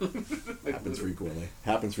Happens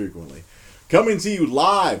frequently. Coming to you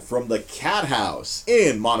live from the Cat House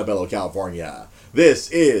in Montebello, California. This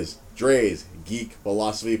is Dre's Geek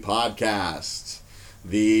Philosophy Podcast.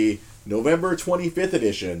 The November 25th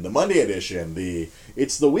edition, the Monday edition,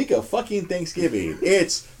 it's the week of fucking Thanksgiving.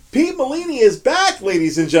 It's Pete Molini is back,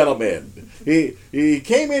 ladies and gentlemen. He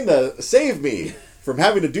came in to save me from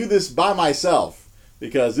having to do this by myself.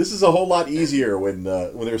 Because this is a whole lot easier when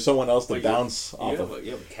there's someone else to bounce off of.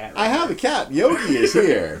 You have a cat. I have a cat. Yogi is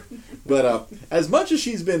here. But as much as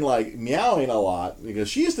she's been like meowing a lot, because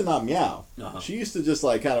she used to not meow. Uh-huh. She used to just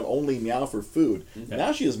like kind of only meow for food. Okay.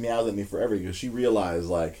 Now she has meowed at me forever because she realized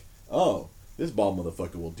like, oh, this bald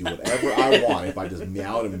motherfucker will do whatever I want if I just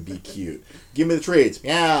meow at him and be cute. Give me the treats.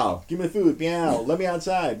 Meow. Give me the food. Meow. Let me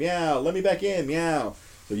outside. Meow. Let me back in. Meow.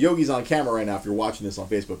 So Yogi's on camera right now if you're watching this on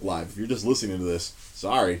Facebook Live. If you're just listening to this,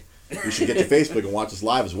 sorry. You should get to Facebook and watch us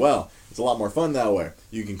live as well. It's a lot more fun that way.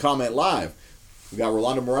 You can comment live. We got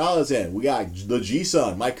Rolando Morales in. We got the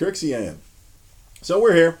G-Son, Mike Kirksey in. So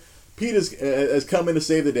we're here. Pete has come in to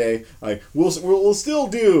save the day. We'll still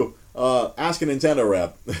do Ask a Nintendo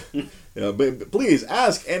Rep. But please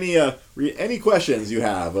ask any questions you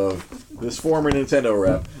have of this former Nintendo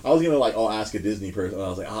rep. I was gonna ask a Disney person. I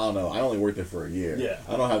was like, I don't know. I only worked there for a year. Yeah.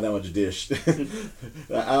 I don't have that much dish. I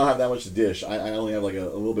don't have that much to dish. I only have like a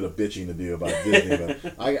little bit of bitching to do about Disney.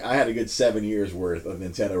 But I had a good 7 years worth of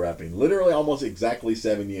Nintendo repping. Literally almost exactly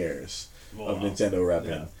 7 years of Nintendo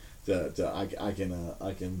repping. Yeah.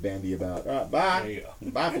 I can bandy about. All right, bye. There you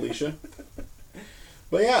go. Bye, Felicia.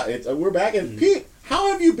 But yeah, we're back. And Pete,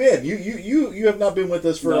 how have you been? You have not been with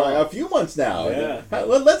us for a few months now. Yeah.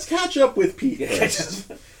 Let's catch up with Pete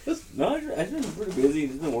first. No, I've been pretty busy.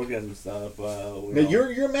 Just been working on some stuff. Now,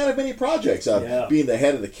 you're a man of many projects. Being the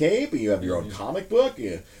head of the Cape, and you have your own comic book.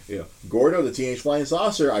 Gordo, the Teenage Flying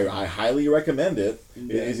Saucer. I highly recommend it.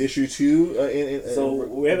 It is issue 2. So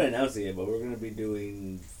we haven't announced it yet, but we're going to be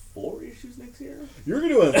doing 4 issues next year. You're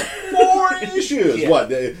doing 4 issues. Yeah.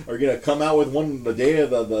 What? Are you going to come out with one the day of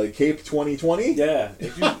the Cape 2020? Yeah,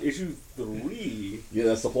 issue 3. Yeah,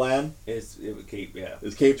 that's the plan. Is Cape? Yeah.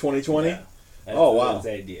 Is Cape 2020? Yeah. Oh, wow. That's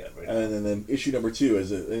the idea. Right now. And then issue number 2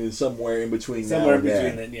 is somewhere in between. Somewhere in now and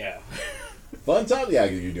between then, yeah. Fun time. Yeah,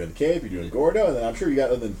 you're doing the Cape, you're doing Gordo, and then I'm sure you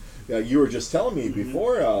got. And then you were just telling me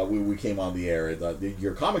before we came on the air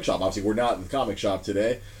your comic shop. Obviously, we're not in the comic shop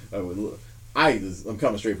today. I'm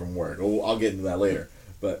coming straight from work. I'll get into that later.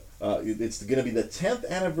 But it's going to be the 10th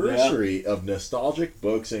anniversary of Nostalgic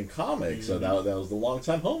Books and Comics. So that was the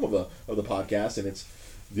longtime home of the podcast, and it's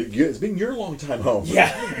been your longtime home.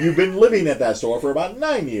 Yeah. You've been living at that store for about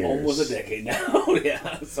 9 years. Almost a decade now.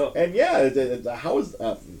 Yeah. So. And how is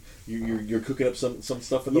you're cooking up some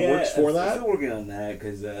stuff in the works for that? I'm still working on that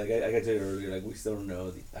because like I got to you earlier, we still don't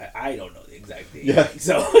know. I don't know the exact date. Yeah.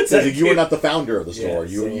 So it's you were not the founder of the store.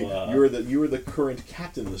 Yeah, you were the current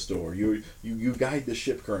captain of the store. You guide the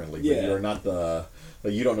ship currently, but you're not the.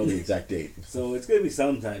 You don't know the exact date. So it's going to be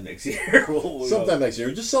sometime next year. Sometime next year.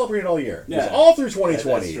 Just celebrate it all year. Yeah. All through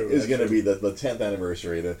 2020 is going to be the 10th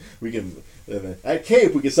anniversary. We can at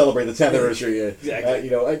Cape we can celebrate the 10th anniversary. Exactly.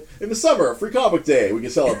 In the summer, Free Comic Day, we can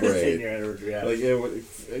celebrate. 10-year anniversary. Yeah.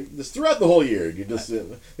 Just throughout the whole year. You just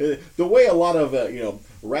the way a lot of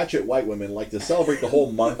ratchet white women like to celebrate the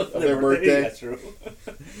whole month of their birthday. That's true.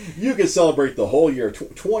 You can celebrate the whole year.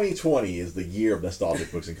 2020 is the year of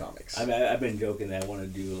Nostalgic Books and Comics. I've been joking that I want to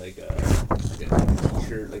do like a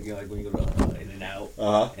t-shirt, like when you go to In-N-Out,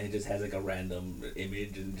 and it just has like a random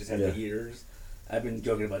image and just has the ears. I've been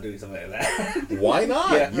joking about doing something like that. Why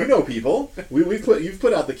not? Yeah. You know people. You've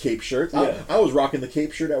put out the Cape shirt. Yeah. I was rocking the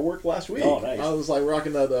Cape shirt at work last week. Oh, nice. I was like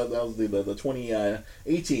rocking the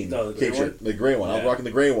 2018 Cape shirt, the gray one. Yeah. I was rocking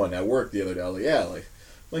the gray one at work the other day. I was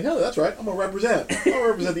like, hell, that's right. I'm gonna represent.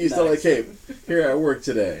 The East LA Cape here at work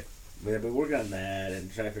today. But I've been working on that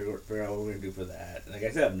and trying to figure out what we're gonna do for that. Like I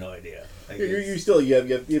said, I have no idea. Like you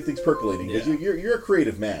have things percolating because you're a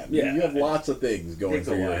creative man. Yeah. You have lots of things going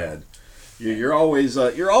through your while. head. You're always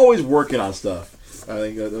working on stuff. I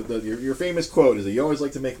think your famous quote is that you always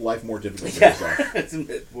like to make life more difficult for yourself. It's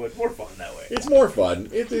more fun that way. It's more fun.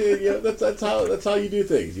 That's how you do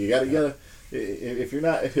things. You gotta. If you're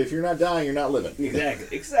not dying, you're not living.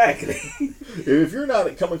 Exactly. If you're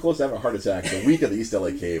not coming close to having a heart attack the week of the East LA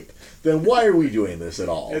Cape, then why are we doing this at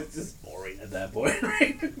all? It's just boring at that point,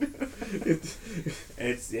 right?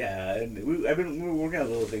 And we're working on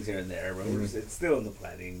little things here and there, but it's still in the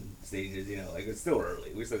planning stages. It's still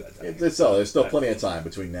early. We still got time. There's still plenty of time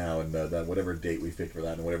between now and that whatever date we pick for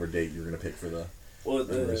that, and whatever date you're going to pick for the.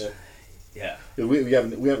 Yeah. We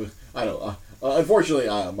have I don't know. unfortunately,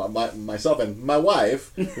 myself and my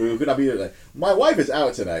wife, who could not be here today, my wife is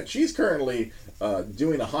out tonight. She's currently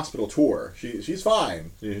doing a hospital tour. She's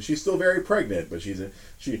fine. She's still very pregnant, but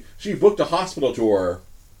she booked a hospital tour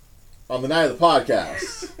on the night of the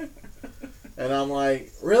podcast. And I'm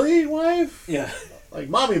like, really, wife? Yeah. Like,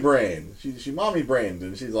 mommy brain. She mommy brained,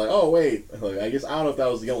 and she's like, oh, wait. Like, I guess, I don't know if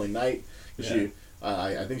that was the only night. Yeah.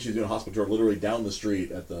 I think she's doing a hospital tour literally down the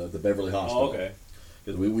street at the Beverly Hospital. Oh, okay.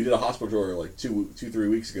 Because we did a hospital tour like 3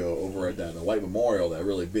 weeks ago over at the White Memorial, that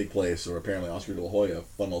really big place where apparently Oscar De La Hoya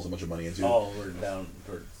funnels a bunch of money into. Oh, we're down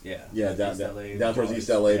towards, Yeah, down towards East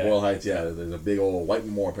LA, Boyle Heights, There's a big old White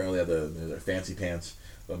Memorial, apparently they have fancy pants.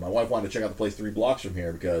 But my wife wanted to check out the place 3 blocks from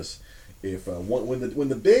here because if when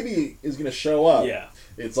the baby is going to show up,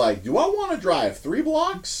 it's like, do I want to drive 3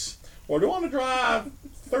 blocks or do I want to drive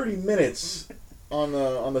 30 minutes on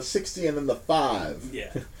the 60 and then the 5?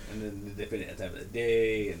 Yeah. And then depending on the time of the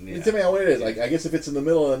day. And tell me how it is. Like, I guess if it's in the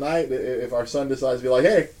middle of the night, if our son decides to be like,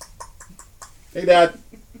 hey, Dad,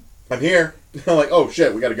 I'm here. I'm like, oh,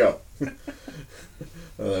 shit, we got to go.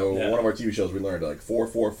 One of our TV shows, we learned, like,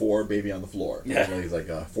 4-4-4, baby on the floor. Yeah. He's like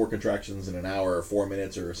 4 contractions in an hour or 4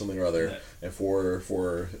 minutes or something or other, and 4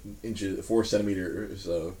 centimeters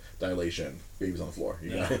of dilation, baby's on the floor.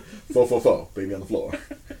 Fo, baby on the floor.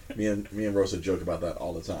 Me and Rosa joke about that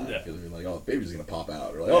all the time because we're like, oh, baby's gonna pop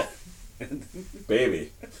out. We're like, oh,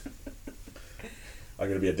 baby, I'm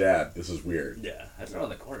gonna be a dad. This is weird. Yeah, that's around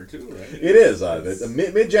the corner too, right? It is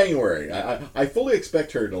mid-January. I fully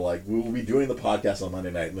expect her to we will be doing the podcast on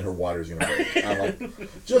Monday night, and then her water's gonna break. I'm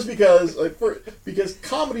like, just because because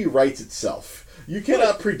comedy writes itself. You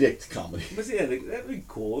cannot predict comedy. But see, that'd be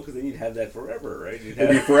cool because then you'd have that forever, right? It'd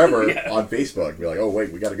be forever on Facebook. Be like, oh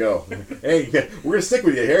wait, we gotta go. Hey, we're gonna stick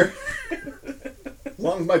with you here. As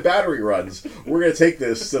long as my battery runs, we're gonna take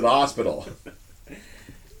this to the hospital.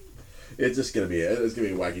 It's just gonna be a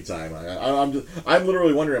wacky time. I'm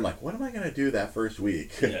literally wondering. I'm like, what am I gonna do that first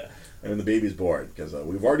week? Yeah. And the baby's bored because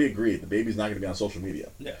we've already agreed the baby's not gonna be on social media.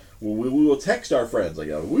 Yeah. We will text our friends like,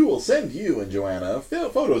 we will send you and Joanna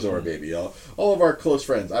photos of our baby. All of our close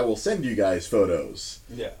friends, I will send you guys photos.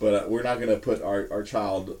 Yeah. But we're not gonna put our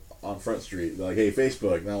child on Front Street. Like, hey,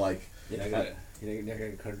 Facebook. And I'm like, you're not gonna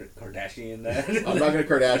Kardashian that. I'm not gonna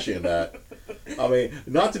Kardashian that. I mean,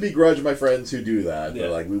 not to begrudge my friends who do that, but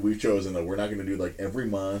like we've chosen that we're not gonna do like every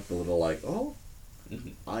month a little like,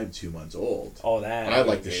 I'm 2 months old. Oh, that. I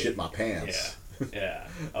like to shit my pants. Yeah.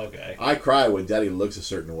 Okay. I cry when Daddy looks a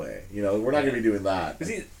certain way. We're not gonna be doing that.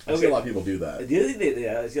 See, I see a lot of people do that. The other thing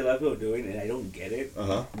that I see a lot of people doing, and I don't get it.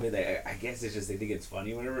 Uh-huh. But I guess it's just they think it's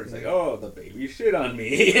funny whenever it's like, oh, the baby shit on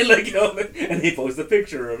me, and and they post a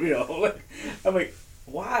picture of I'm like,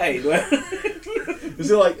 why? Is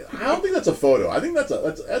it like, I don't think that's a photo. I think that's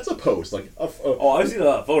a post. Like I've seen a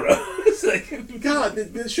lot of photos. It's like, God,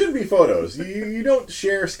 there shouldn't be photos. You don't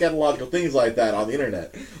share scatological things like that on the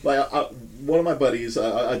internet. Like one of my buddies,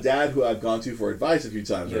 a dad who I've gone to for advice a few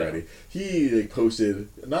times already, he posted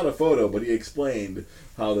not a photo, but he explained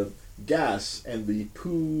how the gas and the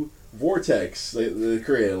poo vortex they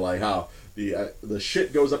created, like how the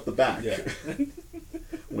shit goes up the back. Yeah.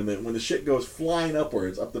 When the shit goes flying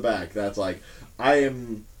upwards up the back, that's like, I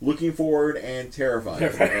am looking forward and terrified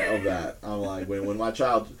of that. I'm like, when my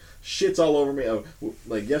child shits all over me.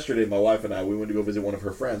 Like yesterday, my wife and I, we went to go visit one of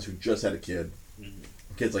her friends who just had a kid.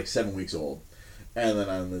 The kid's like 7 weeks old, and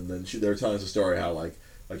then they were telling us a story how like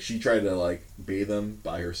she tried to bathe him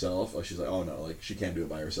by herself. She's like, oh no, she can't do it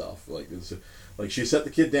by herself. She set the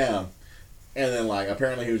kid down, and then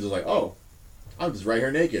apparently he was just like, oh, I'm just right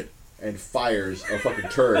here naked. And fires a fucking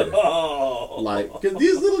turd. Because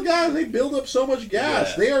these little guys, they build up so much gas.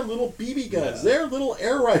 Yeah. They are little BB guns. Yeah. They're little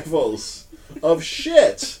air rifles of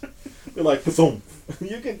shit. They're like, boom.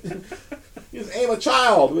 You just aim a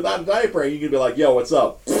child without a diaper, and you can be like, yo, what's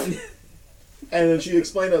up? And then she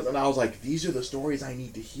explained it, and I was like, these are the stories I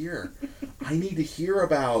need to hear. I need to hear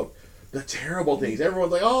about the terrible things.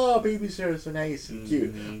 Everyone's like, oh, babies are so nice and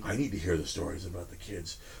cute. I need to hear the stories about the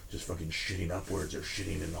kids just fucking shitting upwards or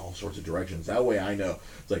shitting in all sorts of directions. That way I know.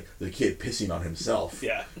 It's like the kid pissing on himself.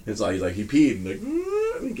 Yeah. It's like, he peed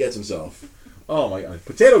and he gets himself. Oh my God.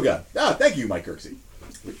 Potato gun. Ah, thank you, Mike Kirksey.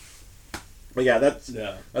 But yeah, that's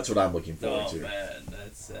what I'm looking forward to. Oh man,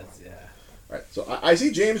 that's yeah. All right, so I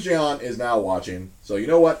see James John is now watching. So you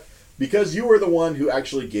know what? Because you were the one who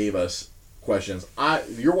actually gave us questions,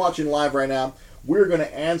 you're watching live right now. We're going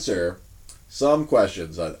to answer some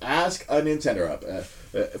questions. Ask a Nintendo Up.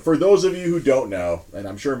 For those of you who don't know, and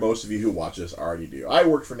I'm sure most of you who watch this already do, I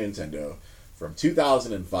worked for Nintendo from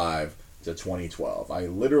 2005 to 2012. I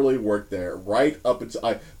literally worked there right up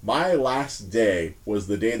until my last day was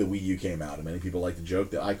the day the Wii U came out, and many people like to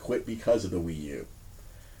joke that I quit because of the Wii U.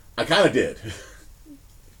 I kind of did.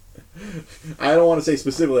 I don't want to say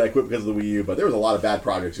specifically I quit because of the Wii U, but there was a lot of bad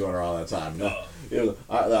projects going around that time.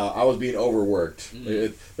 I was being overworked.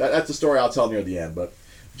 That's a story I'll tell near the end. But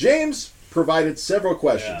James provided several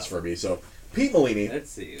questions for me. So, Pete Molini, let's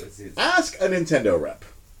see. Ask a Nintendo rep.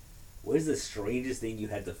 What is the strangest thing you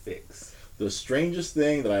had to fix? The strangest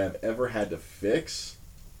thing that I have ever had to fix?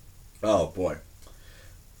 Oh, boy.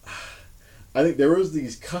 I think there was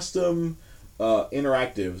these custom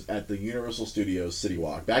interactives at the Universal Studios City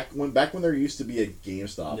Walk. Back when there used to be a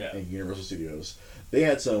GameStop at Universal Studios, they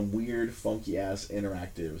had some weird, funky-ass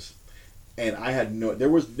interactives. And there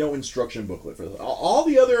was no instruction booklet for this. All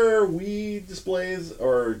the other Wii displays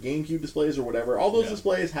or GameCube displays or whatever, all those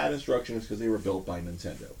displays had instructions because they were built by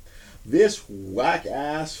Nintendo. This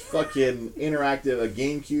whack-ass fucking interactive, a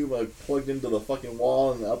GameCube plugged into the fucking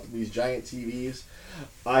wall and up these giant TVs,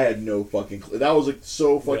 I had no fucking clue. That was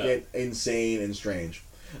so fucking insane and strange.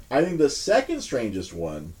 I think the second strangest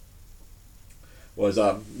one was,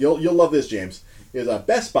 you'll love this, James, is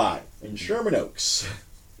Best Buy in Sherman Oaks.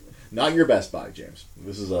 Not your Best Buy, James.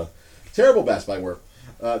 This is a terrible Best Buy where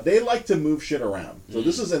they like to move shit around. So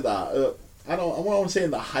this is in the... I want to say in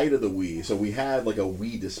the height of the Wii. So we had like a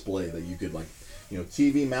Wii display that you could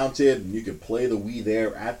TV mounted, and you could play the Wii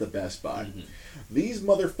there at the Best Buy. These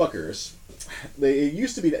motherfuckers, it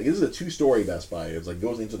used to be, this is a 2-story Best Buy. It's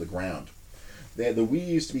goes into the ground. The Wii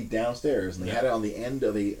used to be downstairs, and they had it on the end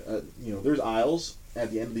of there's aisles. At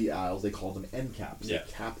the end of the aisles, they called them end caps. They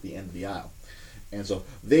cap the end of the aisle. And so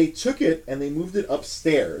they took it and they moved it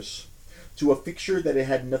upstairs to a fixture that it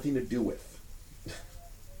had nothing to do with.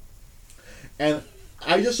 And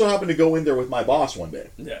I just so happened to go in there with my boss one day.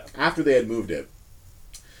 After they had moved it.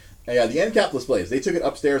 And the end cap displays, they took it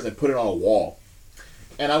upstairs and put it on a wall.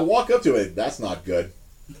 And I walk up to it, that's not good.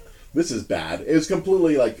 This is bad. It was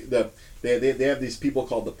completely they have these people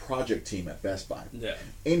called the project team at Best Buy.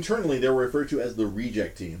 Internally, they're referred to as the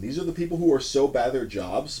reject team. These are the people who are so bad at their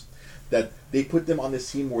jobs that they put them on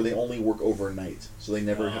this team where they only work overnight, so they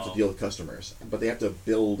never have to deal with customers. But they have to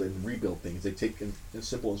build and rebuild things. They take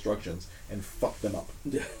simple instructions and fuck them up.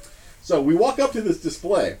 So we walk up to this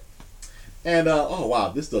display, and oh wow,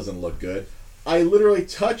 this doesn't look good. I literally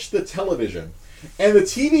touch the television, and the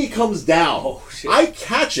TV comes down. Oh, shit. I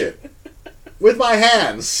catch it with my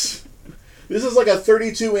hands. This is like a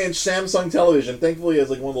 32-inch Samsung television. Thankfully, it's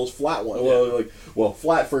like one of those flat ones. Well,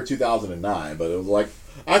 flat for 2009, but it was like,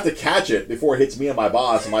 I have to catch it before it hits me and my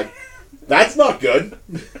boss. I'm like, that's not good.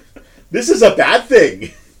 This is a bad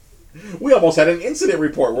thing. We almost had an incident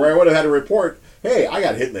report where I would have had a report, hey, I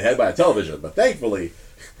got hit in the head by a television. But thankfully,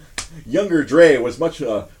 younger Dre was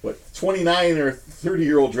 29 or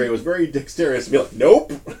 30-year-old Dre was very dexterous to be like,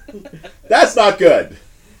 nope, that's not good.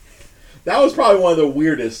 That was probably one of the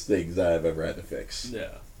weirdest things that I've ever had to fix.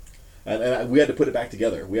 And we had to put it back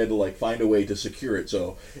together. We had to find a way to secure it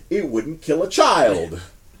so it wouldn't kill a child.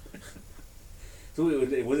 So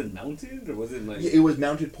it wasn't mounted, or was it it was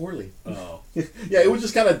mounted poorly. Oh. It was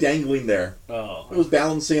just kind of dangling there. Oh. It was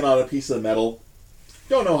balancing on a piece of metal.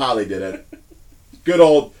 Don't know how they did it. Good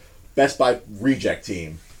old Best Buy reject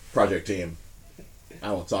team, project team.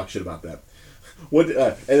 I won't talk shit about that.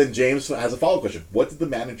 And then James has a follow-up question. What did the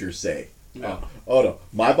manager say? No. No.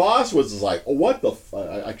 My boss was just like, what the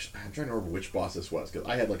I'm trying to remember which boss this was, because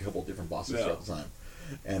I had a couple different bosses throughout the time.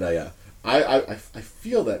 And I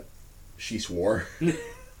feel that she swore.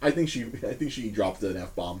 I think she dropped an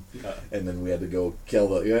F-bomb. And then we had to go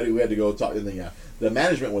kill we had to go talk, and then the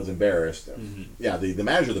management was embarrassed. The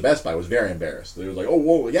manager of the Best Buy was very embarrassed. They was like, oh,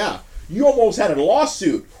 whoa, yeah, you almost had a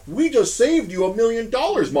lawsuit. We just saved you $1 million,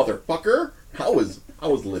 motherfucker. I was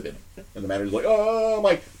livid. And the manager's like, oh, I'm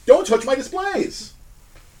like, don't touch my displays.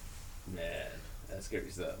 Man, that's scary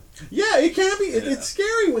stuff. Yeah, it can be. It's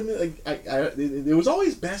scary when it was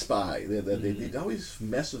always Best Buy. They'd always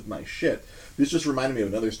mess with my shit. This just reminded me of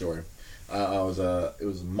another story. It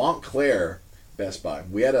was Montclair Best Buy.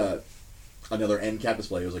 We had another end cap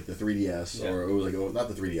display. It was like the 3DS, or it was not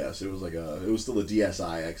the 3DS. It was it was still the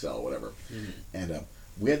DSi XL, whatever. And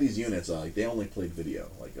we had these units, they only played video.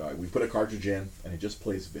 We put a cartridge in, and it just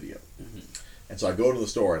plays video. And so I go to the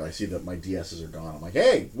store, and I see that my DSs are gone. I'm like,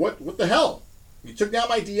 hey, what the hell? You took down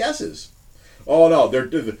my DSs. Oh, no,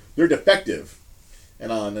 they're defective.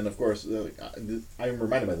 And then, of course, I'm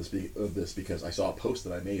reminded of this because I saw a post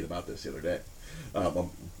that I made about this the other day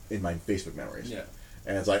in my Facebook memories.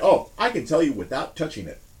 And it's like, oh, I can tell you without touching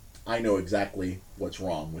it. I know exactly what's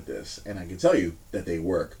wrong with this, and I can tell you that they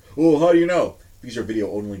work. Oh, how do you know? these are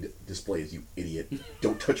video only displays, you idiot.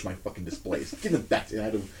 Don't touch my fucking displays. Give them back. And I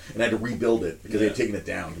had to rebuild it because they had taken it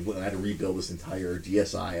down. And I had to rebuild this entire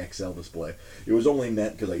DSi XL display. It was only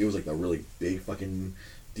meant because it was like a really big fucking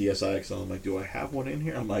DSi XL. I'm like, do I have one in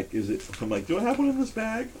here? I'm like, do I have one in this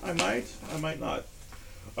bag? I might not.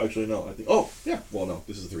 Actually, no. I think. Oh, yeah. Well, no.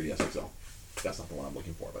 This is a 3DS XL. That's not the one I'm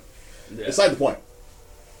looking for. But beside the point.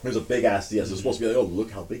 There's a big ass DS. It's supposed to be like, oh, look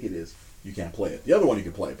how big it is. You can't play it. The other one you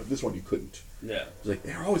could play, but this one you couldn't. Yeah. It's like,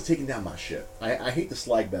 they're always taking down my shit. I hate to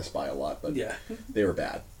slag Best Buy a lot, but they were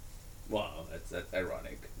bad. Wow, that's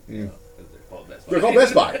ironic. You know, they're called Best Buy. They're called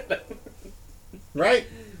Best Buy. Right?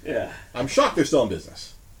 Yeah. I'm shocked they're still in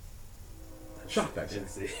business. Shocked, actually.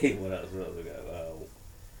 Let's see. What else we got?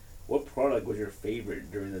 What product was your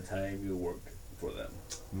favorite during the time you worked for them?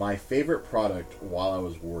 My favorite product while I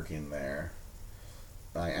was working there...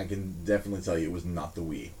 I can definitely tell you it was not the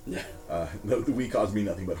Wii. The Wii caused me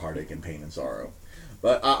nothing but heartache and pain and sorrow.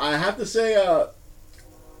 But I have to say,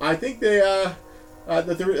 I think the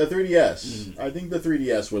 3DS. I think the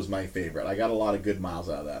 3DS was my favorite. I got a lot of good miles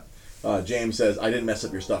out of that. James says, I didn't mess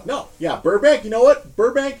up your stuff. No, yeah, Burbank, you know what?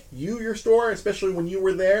 Burbank, your store, especially when you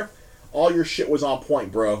were there, all your shit was on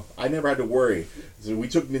point, bro. I never had to worry. So we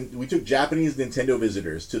took Japanese Nintendo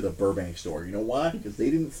visitors to the Burbank store. You know why? Because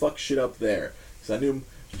they didn't fuck shit up there. Because I knew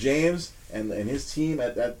James and his team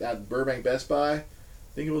at Burbank Best Buy. I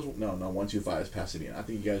think it was 125 is Pasadena. I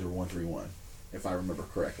think you guys were 131, if I remember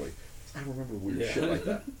correctly. I remember weird shit like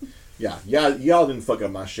that. Yeah, y'all didn't fuck up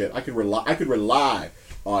my shit. I could rely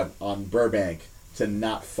on Burbank to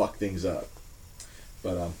not fuck things up.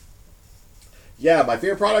 But yeah, my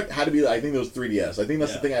favorite product had to be, I think it was 3DS. I think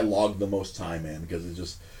that's the thing I logged the most time in because it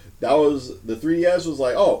just. That was, the 3DS was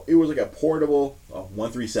like, it was like a portable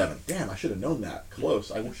 137. Damn, I should have known that.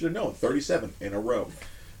 Close. I should have known. 37 in a row.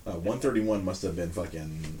 131 must have been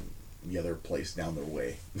fucking the other place down the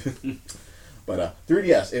way. But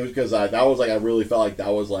 3DS, it was because that was like, I really felt like that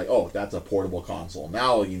was like, that's a portable console.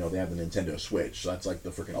 Now, they have the Nintendo Switch. So that's like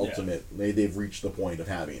the freaking ultimate. They've reached the point of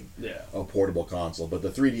having a portable console. But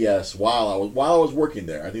the 3DS, while I was working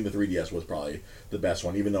there, I think the 3DS was probably the best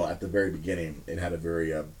one, even though at the very beginning it had a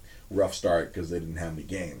very rough start because they didn't have any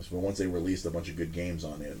games. But once they released a bunch of good games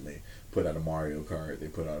on it, and they put out a Mario Kart, they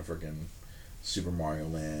put out a freaking Super Mario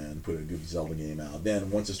Land, put a good Zelda game out. Then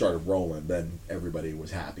once it started rolling, then everybody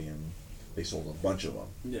was happy, and they sold a bunch of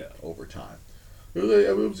them over time. It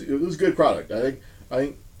was a good product. I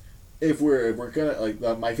think if we're gonna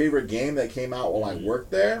like my favorite game that came out while I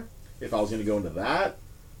worked there, if I was gonna go into that,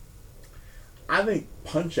 I think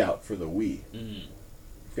Punch Out for the Wii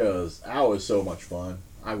because that was so much fun.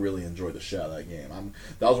 I really enjoyed the shit out of that game.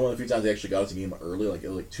 That was one of the few times they actually got us the game early, it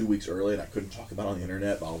was like 2 weeks early, and I couldn't talk about it on the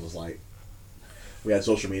internet, but I was just like, we had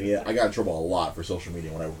social media. I got in trouble a lot for social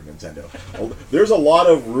media when I worked for Nintendo. There's a lot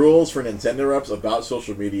of rules for Nintendo reps about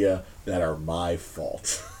social media that are my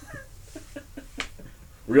fault.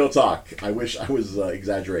 Real talk. I wish I was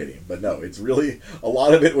exaggerating, but no, it's really, a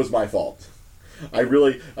lot of it was my fault. I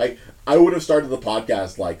would have started the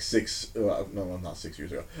podcast like not 6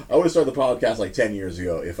 years ago. I would have started the podcast like 10 years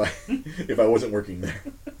ago if I wasn't working there.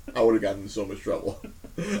 I would have gotten in so much trouble.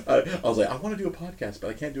 I was like, I want to do a podcast, but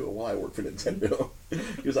I can't do it while I work for Nintendo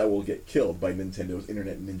because I will get killed by Nintendo's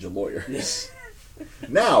internet ninja lawyers.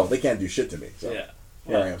 Now they can't do shit to me. So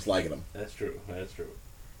here I am slagging them. That's true. Let's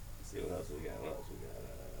see what else we got.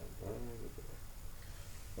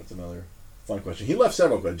 What's another fun question? He left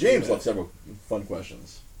several questions. James left several fun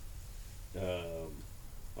questions.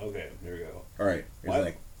 Okay, here we go. All right.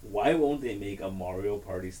 Why won't they make a Mario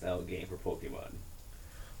Party style game for Pokemon?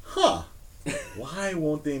 Huh. Why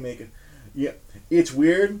won't they make it? Yeah, it's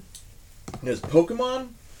weird because Pokemon,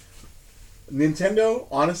 Nintendo,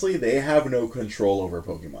 honestly, they have no control over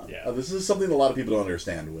Pokemon. Yeah. This is something a lot of people don't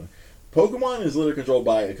understand. Pokemon is literally controlled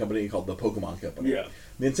by a company called the Pokemon Company. Yeah.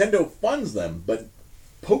 Nintendo funds them, but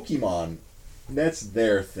Pokemon, that's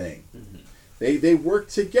their thing. Mm-hmm. They work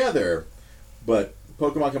together, but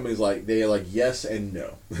Pokemon Company's like, they're like yes and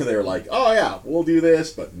no. They're like, oh yeah, we'll do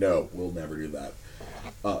this, but no, we'll never do that.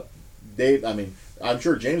 I'm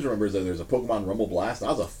sure James remembers that there's a Pokemon Rumble Blast. That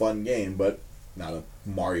was a fun game, but not a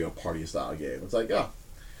Mario Party style game. It's like,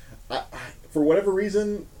 for whatever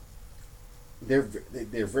reason, they're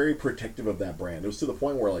very protective of that brand. It was to the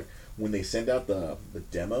point where like when they send out the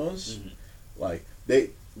demos, like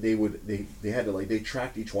they had to like they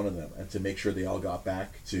tracked each one of them and to make sure they all got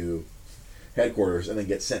back to headquarters and then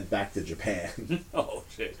get sent back to Japan. Oh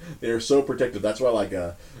shit! They're so protective. That's why like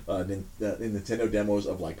Nintendo demos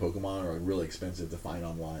of like Pokemon are really expensive to find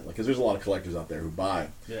online. Like, because there's a lot of collectors out there who buy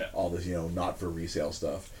all this, not for resale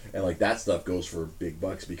stuff, and like that stuff goes for big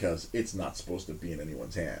bucks because it's not supposed to be in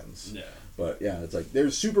anyone's hands. Yeah. But yeah, it's like they're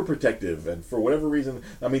super protective, and for whatever reason,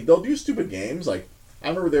 I mean, they'll do stupid games. Like, I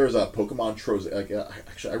remember there was a Pokemon Troze. Like,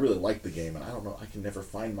 actually, I really liked the game, and I don't know, I can never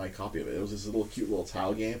find my copy of it. It was this little cute little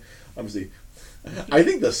tile game. Obviously, I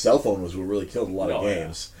think the cell phone was what really killed a lot of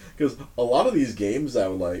games, because a lot of these games I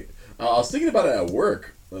would like. I was thinking about it at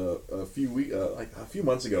work a few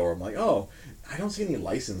months ago, where I'm like, oh, I don't see any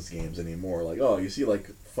licensed games anymore. Like, oh, you see like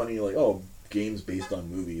funny games based on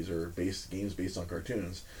movies or games based on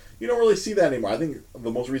cartoons. You don't really see that anymore. I think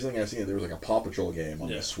the most recent thing I've seen, there was like a Paw Patrol game on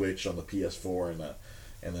the Switch, on the PS4,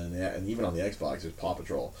 and even on the Xbox, there's Paw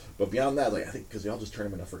Patrol. But beyond that, like, I think because they all just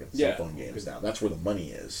turn them into freaking cell phone games now. That's where the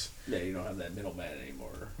money is. Yeah, you don't have that middleman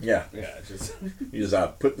anymore. Yeah. Yeah, it's just you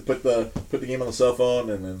just put the game on the cell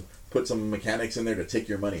phone and then put some mechanics in there to take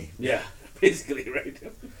your money. Yeah, basically, right.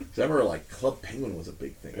 Because I remember like Club Penguin was a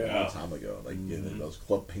big thing a long time ago. Like those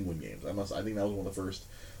Club Penguin games. I think that was one of the first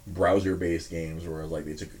browser-based games where like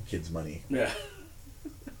they took kids' money. Yeah.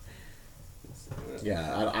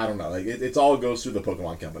 Yeah, I don't know. Like it all goes through the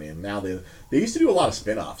Pokemon Company, and now they used to do a lot of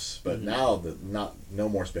spin-offs, but now no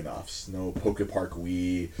more spin-offs. No Pokepark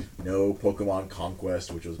Wii, no Pokemon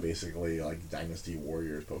Conquest, which was basically like Dynasty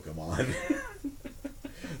Warriors Pokemon.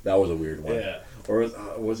 That was a weird one. Yeah. Or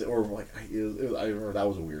was it? Or like I remember that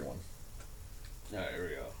was a weird one. All right, here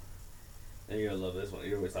we go. And you're gonna love this one.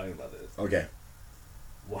 You're always talking about this. Okay.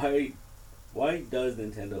 Why does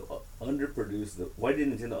Nintendo underproduce the? Why did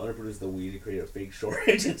Nintendo underproduce the Wii to create a fake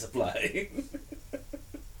shortage in supply?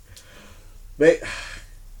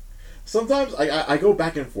 Sometimes I go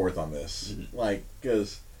back and forth on this, like,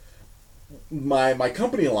 because my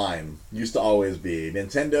company line used to always be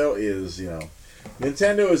Nintendo is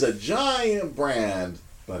a giant brand,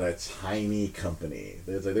 but a tiny company.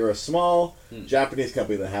 They're a small Japanese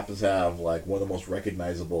company that happens to have like one of the most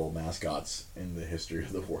recognizable mascots in the history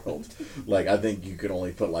of the world. Like, I think you could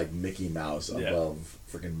only put like Mickey Mouse above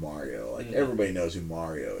freaking Mario. Like everybody knows who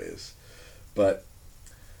Mario is, but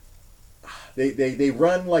they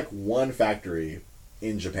run like one factory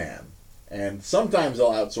in Japan, and sometimes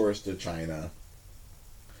they'll outsource to China,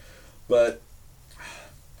 but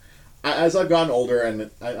as I've gotten older, and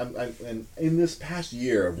and in this past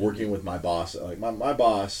year of working with my boss, like my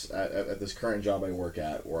boss at this current job I work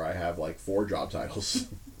at, where I have like 4 job titles.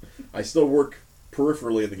 I still work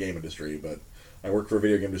peripherally in the game industry, but I work for a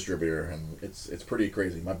video game distributor, and it's pretty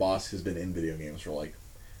crazy. My boss has been in video games for like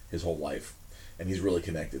his whole life, and he's really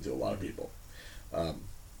connected to a lot of people.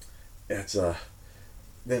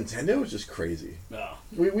 Nintendo is just crazy. No.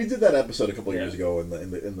 We did that episode a couple of years ago in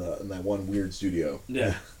that one weird studio.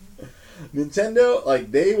 Yeah. Nintendo,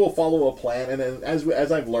 like, they will follow a plan, and then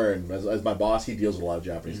as I've learned, as my boss, he deals with a lot of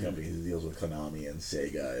Japanese companies. He deals with Konami and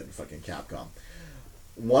Sega and fucking Capcom.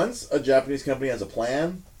 Once a Japanese company has a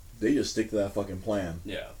plan, they just stick to that fucking plan.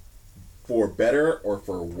 Yeah. For better or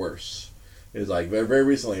for worse. It was like very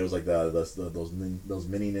recently. It was like those mini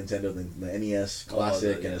Nintendo, the NES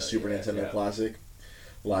Classic and the Super Nintendo Classic.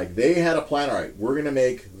 Like, they had a plan. All right, we're gonna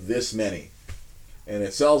make this many, and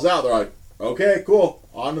it sells out. They're like, okay, cool.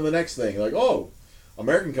 On to the next thing. Like, oh,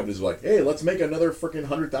 American companies are like, hey, let's make another freaking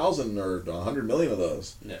 100,000 or 100 million of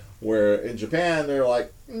those. Yeah. Where in Japan they're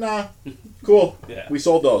like, nah, cool. We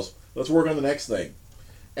sold those. Let's work on the next thing.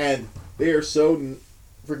 And they are so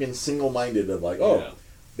freaking single-minded of like,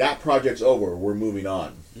 that project's over. We're moving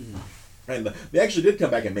on. Mm-hmm. And they actually did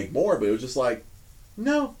come back and make more, but it was just like,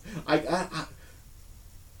 no,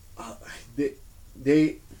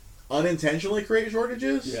 they unintentionally create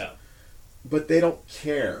shortages. Yeah. But they don't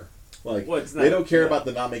care. Like, they don't care about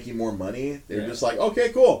the not making more money. They're just like, okay,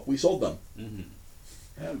 cool, we sold them. Mm-hmm.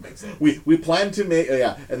 That makes sense. We planned to make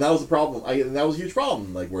and that was the problem. And that was a huge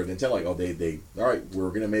problem. Like, where Nintendo, like, they all right, we're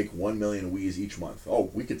gonna make 1 million Wii's each month. Oh,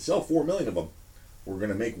 we could sell 4 million of them. We're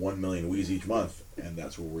gonna make 1 million Wii's each month, and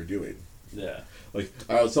that's what we're doing. Yeah. Like,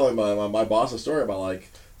 I was telling my boss a story about like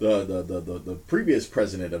the previous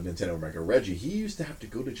president of Nintendo America, Reggie. He used to have to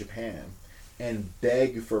go to Japan and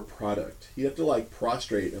beg for product. He'd have to like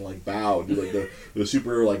prostrate and like bow, do like the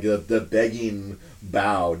super like the begging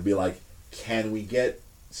bow to be like, can we get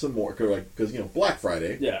some more? Because Black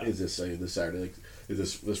Friday is this Saturday, like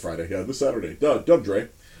is this Friday? Yeah, this Saturday. Dumb Dre.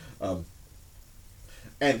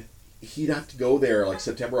 And he'd have to go there like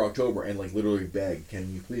September, October, and like literally beg,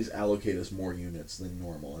 can you please allocate us more units than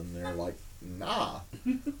normal? And they're like, nah,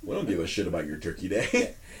 we don't give a shit about your Turkey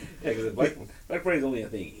Day. Yeah, because Black Friday is only a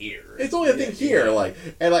thing here. It's only a thing here, like,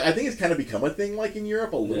 and like I think it's kind of become a thing like in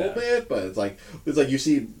Europe a little bit, but it's like you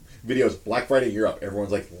see videos Black Friday in Europe,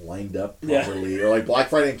 everyone's like lined up properly, or like Black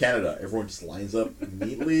Friday in Canada, everyone just lines up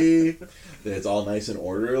neatly. It's all nice and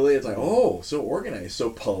orderly. It's like, oh, so organized, so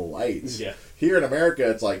polite. Yeah. Here in America,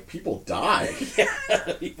 it's like people die.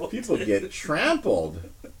 Yeah, people get trampled.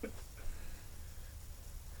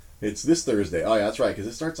 It's this Thursday. Oh, yeah, that's right, because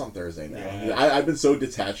it starts on Thursday now. Yeah. I've been so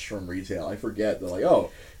detached from retail. I forget. They're like,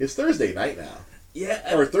 oh, it's Thursday night now.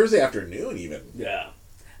 Yeah. Or Thursday afternoon, even. Yeah.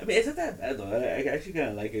 I mean, it's not that bad, though. I actually kind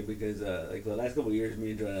of like it because, like, the last couple of years,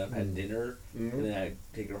 me and Joanna have had dinner, and then I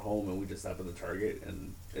take her home, and we just stop at the Target,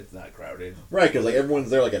 and it's not crowded. Right, because, like,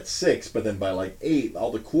 everyone's there, like, at 6, but then by, like, 8,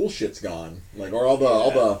 all the cool shit's gone. Like, or all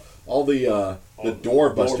the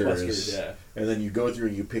doorbusters. Yeah. And then you go through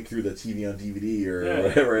and you pick through the TV on DVD or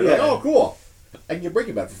whatever. And like, oh, cool. I can get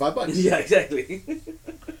Breaking Bad for $5. Yeah, exactly.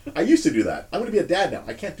 I used to do that. I'm going to be a dad now.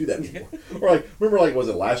 I can't do that anymore. Or like, remember, like, was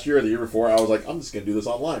it last year or the year before? I was like, I'm just going to do this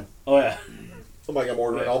online. Oh, yeah. I'm like, I'm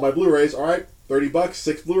ordering all my Blu-rays. All right, $30,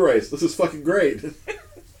 6 Blu-rays. This is fucking great.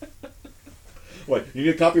 What, you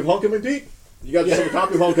need a copy of Homecoming, Pete? You got yourself a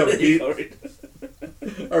copy of Homecoming, Pete. I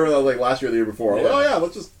remember that was like last year or the year before. Yeah. Like, oh, yeah,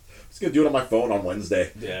 let's going to do it on my phone on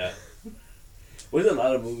Wednesday. Yeah. There's a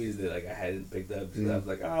lot of movies that like I hadn't picked up because I was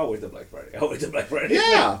like, oh, I'll wait till Black Friday.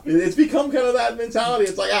 Yeah, it's become kind of that mentality.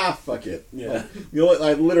 It's like, fuck it. Yeah. I think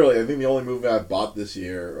the only movie I bought this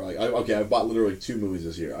year, like, I bought literally 2 movies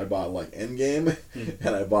this year. I bought like Endgame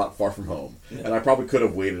and I bought Far From Home, and I probably could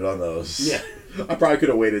have waited on those. Yeah. I probably could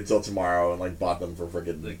have waited till tomorrow and like bought them for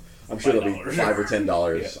freaking. Like, I'm sure they'll be $5 or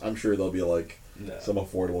 $10. Yeah. I'm sure they'll be like some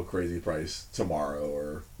affordable crazy price tomorrow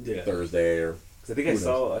or Thursday or. Cause I think I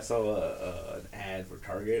saw an ad for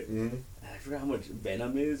Target, and I forgot how much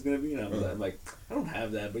Venom is gonna be, and I'm like, I don't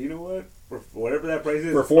have that, but you know what? For whatever that price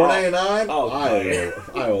is, for $4.99,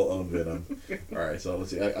 I will own Venom. All right, so let's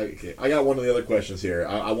see. I got one of the other questions here.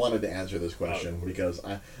 I wanted to answer this question because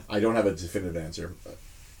I don't have a definitive answer.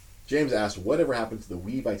 James asked, whatever happened to the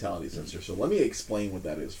Wii Vitality Sensor? So let me explain what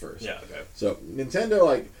that is first. Yeah. Okay. So Nintendo,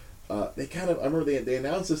 like. They kind of, I remember they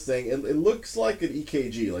announced this thing. It looks like an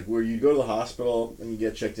EKG, like where you go to the hospital and you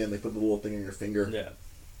get checked in. They put the little thing in your finger,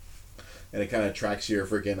 and it kind of tracks your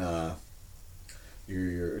freaking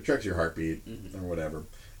it tracks your heartbeat or whatever.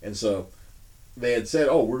 And so they had said,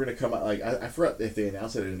 oh, we're gonna come out. Like I forgot if they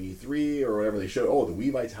announced it at an E3 or whatever. They showed, the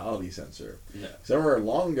Wii Vitality Sensor. Yeah. So I remember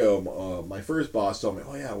long ago, my first boss told me,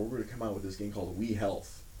 oh yeah, we're gonna come out with this game called Wii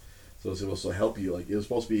Health. So it's supposed to help you. Like it was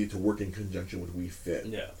supposed to be to work in conjunction with Wii Fit.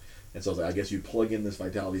 Yeah. And so I was like, I guess you plug in this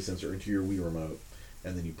Vitality Sensor into your Wii remote,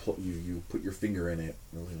 and then you put your finger in it,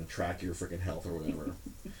 and it's going to track your freaking health or whatever.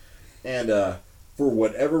 And for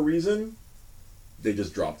whatever reason, they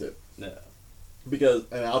just dropped it. Yeah. Because,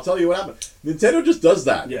 and I'll tell you what happened. Nintendo just does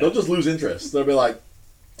that. Yeah. They'll just lose interest. They'll be like,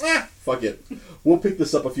 fuck it. We'll pick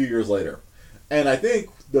this up a few years later. And I think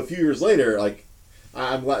a few years later, like,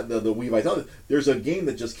 I'm glad the Wii Vitality. There's a game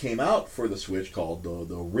that just came out for the Switch called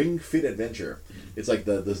the Ring Fit Adventure. It's like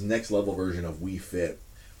this next level version of Wii Fit,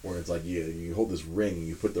 where it's like you hold this ring and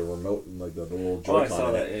you put the remote and like the little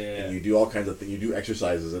Joy-Con in it, and you do all kinds of things. You do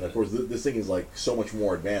exercises, and of course this thing is like so much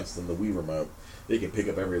more advanced than the Wii remote. They can pick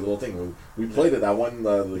up every little thing. We played it that one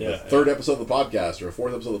the third episode of the podcast or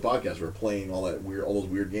fourth episode of the podcast. We were playing all those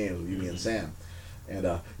weird games with you, me, and Sam, and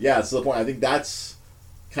it's to the point. I think that's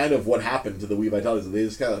kind of what happened to the Wii Vitality. They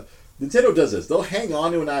just kind of Nintendo does this. They'll hang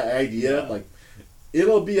on to an idea like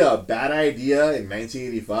it'll be a bad idea in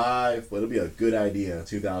 1985, but it'll be a good idea in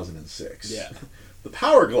 2006. Yeah. The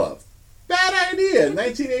Power Glove, bad idea in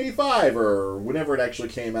 1985 or whenever it actually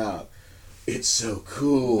came out. It's so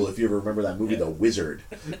cool. If you ever remember that movie, The Wizard.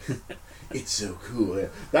 It's so cool. Yeah.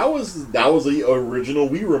 That was the original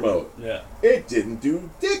Wii remote. Yeah. It didn't do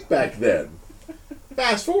dick back then.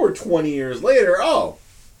 Fast forward 20 years later,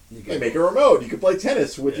 they make a remote. You can play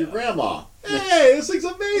tennis with your grandma. Hey, this thing's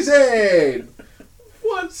amazing!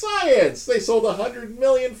 What science? They sold 100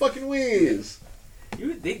 million fucking Wiis. You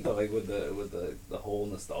would think though, like with the whole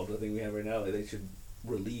nostalgia thing we have right now, like they should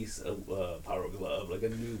release a Power Glove, like a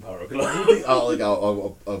new Power Glove. Like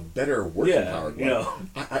a better working Power Glove. You know.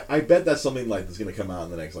 I bet that's something like that's going to come out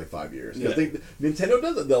in the next like 5 years. Because Nintendo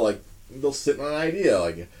does it. They'll sit on an idea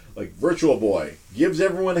like Virtual Boy gives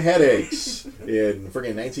everyone headaches in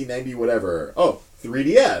friggin' 1990 whatever. Oh,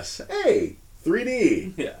 3DS. Hey,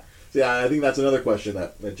 3D. Yeah. Yeah, I think that's another question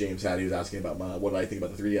that James had. He was asking about what I think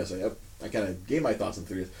about the 3DS. I kind of gave my thoughts on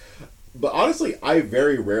 3DS. But honestly, I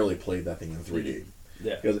very rarely played that thing in 3D.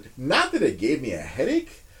 Yeah. Because not that it gave me a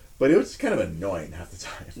headache, but it was kind of annoying half the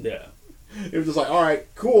time. Yeah. It was just like, all right,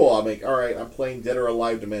 cool. I'm like, all right, I'm playing Dead or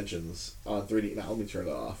Alive Dimensions on 3D. Now let me turn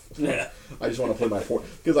that off. Yeah. I just want to play my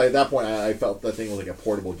because at that point I felt that thing was like a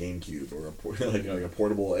portable GameCube or like a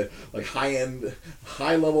portable like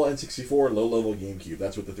high level N64, low level GameCube.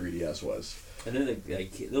 That's what the 3DS was. And then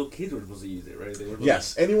little kids were supposed to use it, right?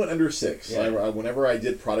 Yes, anyone under 6. Yeah. Whenever I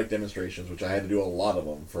did product demonstrations, which I had to do a lot of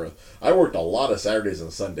them I worked a lot of Saturdays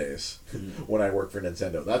and Sundays when I worked for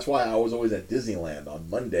Nintendo. That's why I was always at Disneyland on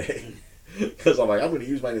Monday. Because I'm like, I'm going to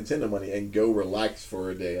use my Nintendo money and go relax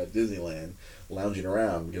for a day at Disneyland, lounging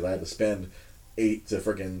around, because I had to spend 8 to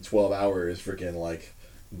freaking 12 hours freaking like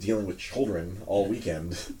dealing with children all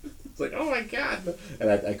weekend. It's like, oh my god! And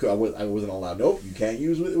I wasn't allowed. Nope, you can't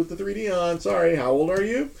use with the 3D on. Sorry, how old are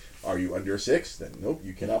you? Are you under 6? Then nope,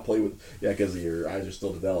 you cannot play with. Yeah, because your eyes are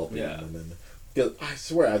still developing. Yeah. And then, because I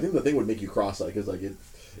swear, I think the thing would make you cross-eyed because like it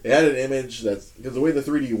had an image because the way the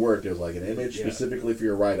 3D worked, it was like an image specifically for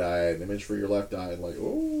your right eye, an image for your left eye, and like,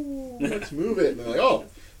 oh, let's move it. And they're like, oh,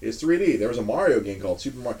 it's 3D. There was a Mario game called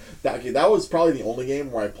Super Mario. That was probably the only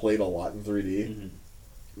game where I played a lot in 3D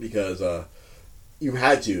because you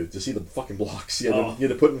had to see the fucking blocks. You had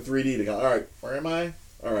to put in 3D to go, all right, where am I?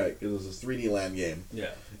 All right, because it was this 3D land game.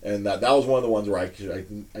 Yeah. And that was one of the ones where I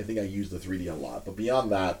think I used the 3D a lot. But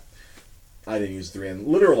beyond that, I didn't use 3D. And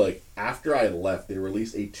literally, after I left, they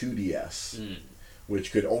released a 2DS,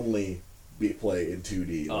 which could only play in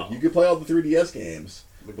 2D. Like, you could play all the 3DS games,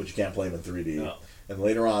 but you can't play them in 3D. No. And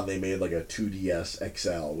later on, they made like a 2DS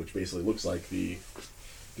XL, which basically looks like the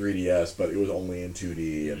 3DS, but it was only in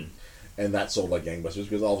 2D. And that sold like gangbusters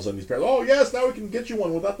because all of a sudden these parents, oh yes, now we can get you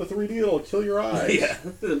one without the 3D. It'll kill your eyes. Yeah,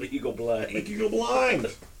 make you go blind.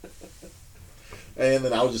 And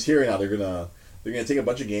then I was just hearing how they're gonna take a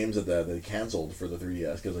bunch of games that they canceled for the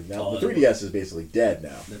 3DS because like now the 3DS is basically dead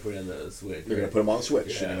now. They're putting on the Switch. They're gonna put them on the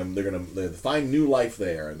Switch, and they're gonna find new life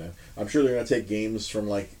there. And I'm sure they're gonna take games from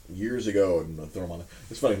like years ago and throw them on.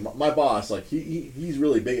 It's funny. My boss, like he's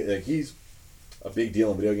really big. Like he's a big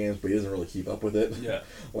deal in video games, but he doesn't really keep up with it. Yeah.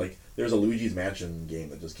 Like, there's a Luigi's Mansion game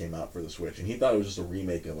that just came out for the Switch, and he thought it was just a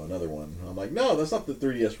remake of another one. I'm like, no, that's not the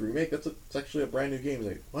 3DS remake. It's actually a brand new game. He's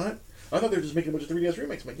like, what? I thought they were just making a bunch of 3DS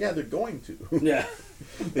remakes. I'm like, yeah, they're going to. Yeah.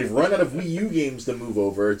 They've run out of Wii U games to move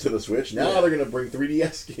over to the Switch. Now they're going to bring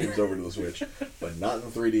 3DS games over to the Switch, but not in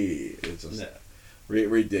 3D. It's just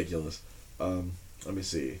ridiculous. Let me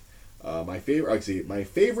see. My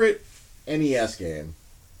favorite NES game.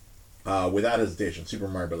 Without hesitation, Super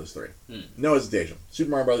Mario Bros. 3. No hesitation. Super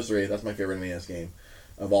Mario Bros. 3, that's my favorite NES game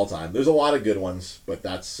of all time. There's a lot of good ones, but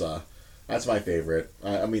that's my favorite.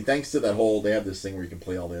 I mean, thanks to that whole, they have this thing where you can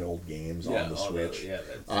play all the old games on the Switch.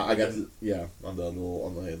 I got on the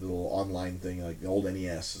little online thing, like the old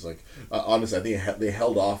NES. Is like, honestly, I think they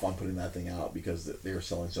held off on putting that thing out because they were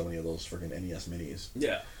selling so many of those freaking NES minis.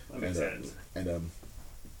 Yeah, that makes sense.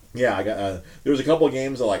 Yeah, I got. There was a couple of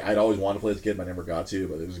games that like I'd always wanted to play as a kid, but I never got to.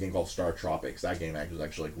 But there was a game called Star Tropics. That game was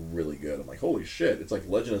actually like really good. I'm like, holy shit! It's like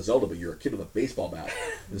Legend of Zelda, but you're a kid with a baseball bat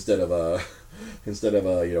instead of a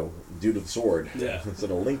dude with a sword. Yeah.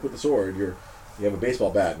 Instead of Link with the sword, you have a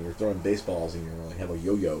baseball bat and you're throwing baseballs and you're like have a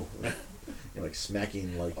yo-yo. You're like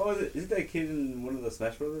smacking like. Oh, isn't that kid in one of the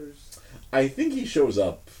Smash Brothers? I think he shows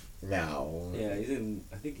up now. Yeah, he's in.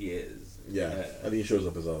 I think he is. Yeah. I think he shows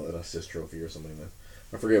up as an assist trophy or something.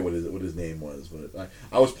 I forget what his name was, but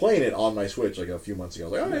I was playing it on my Switch like a few months ago. I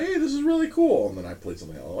was like, oh, hey, this is really cool. And then I played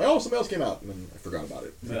something else. Like, oh, something else came out. And then I forgot about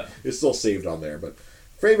it. Yeah. It's still saved on there. But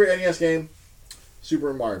favorite NES game?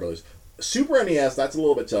 Super Mario Bros. Super NES, that's a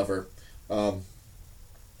little bit tougher.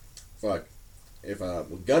 If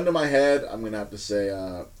gun to my head, I'm going to have to say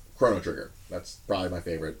Chrono Trigger. That's probably my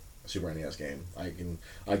favorite Super NES game. I can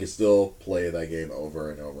still play that game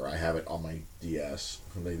over and over. I have it on my DS.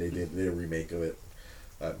 They did a remake of it.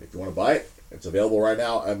 If you want to buy it, it's available right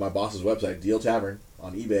now at my boss's website, Deal Tavern,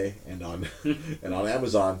 on eBay and on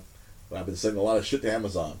Amazon. I've been sending a lot of shit to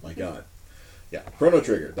Amazon. My God, yeah, Chrono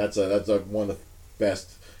Trigger. That's one of the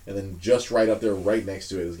best. And then just right up there, right next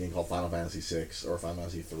to it, is a game called Final Fantasy VI or Final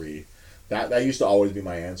Fantasy III. That used to always be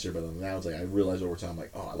my answer, but now it's like I realize over time,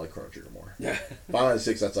 like, oh, I like Chrono Trigger more. Yeah. Final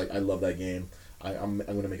Fantasy VI. That's like I love that game. I'm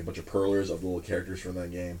gonna make a bunch of perlers of little characters from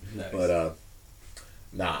that game. Nice. But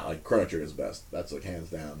nah, like Chrono Trigger is the best. That's like hands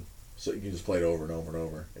down. So you can just play it over and over and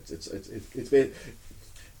over. It's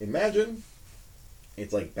imagine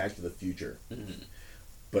it's like Back to the Future,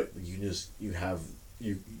 but you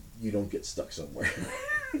don't get stuck somewhere.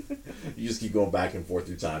 You just keep going back and forth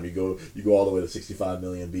through time. You go all the way to 65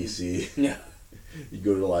 million BC. Yeah. You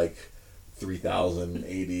go to like 3000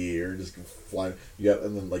 AD or just fly.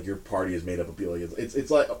 And then like your party is made up of people.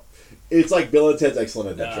 It's like Bill and Ted's Excellent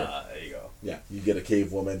Adventure. There you go. Yeah, you get a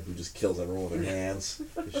cave woman who just kills everyone with her hands.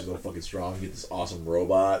 She's so fucking strong. You get this awesome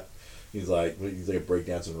robot. He's like a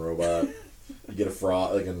breakdancing robot. You get a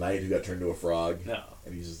frog, like a knight who got turned into a frog. No.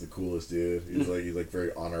 And he's just the coolest dude. He's like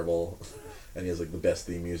very honorable. And he has like the best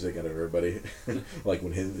theme music out of everybody. Like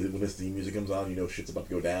when his theme music comes on, you know shit's about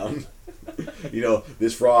to go down. You know,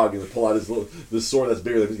 this frog is gonna pull out this sword that's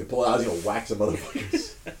bigger than he's gonna pull it out, he's gonna whack some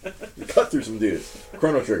motherfuckers. Cut through some dudes.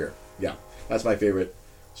 Chrono Trigger. Yeah. That's my favorite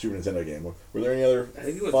Super Nintendo game. Were there any other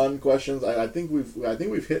fun questions? I think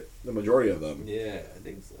we've hit the majority of them. Yeah, I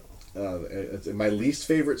think so. It's my least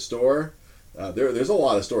favorite store. There's a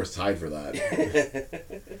lot of stores tied for that.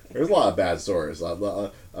 There's a lot of bad stores.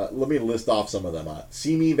 Let me list off some of them.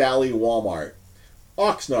 Simi Valley Walmart,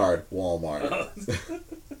 Oxnard Walmart.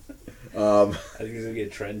 I think there's gonna be a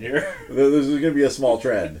trend here. There's gonna be a small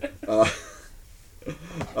trend. Let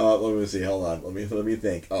me see. Hold on. Let me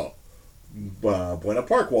think. Oh, Buena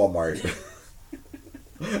Park Walmart.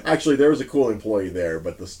 Actually, there was a cool employee there,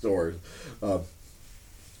 but the store.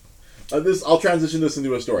 I'll transition this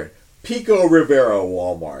into a story. Pico Rivera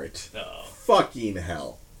Walmart. Oh. Fucking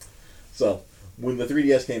hell. So, when the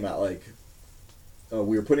 3DS came out,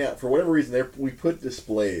 we were putting out, for whatever reason, we put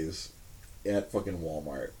displays at fucking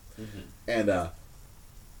Walmart. Mm-hmm. And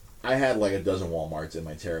I had like a dozen Walmarts in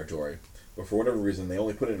my territory. But for whatever reason, they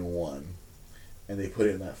only put it in one. And they put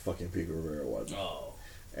it in that fucking Pico Rivera one. Oh.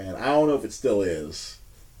 And I don't know if it still is.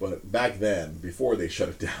 But back then, before they shut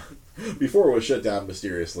it down, before it was shut down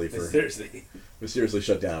mysteriously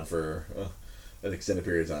shut down for an extended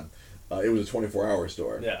period of time, it was a 24-hour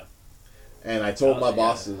store. Yeah. And I told my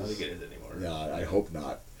bosses... I don't think it is anymore. Yeah, I hope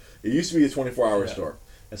not. It used to be a 24-hour store.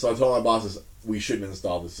 And so I told my bosses, we shouldn't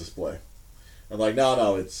install this display. I'm like,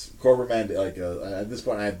 no, it's corporate mandate. Like, at this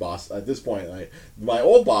point, my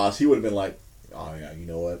old boss, he would have been like, oh, yeah, you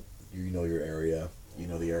know what? You know your area. You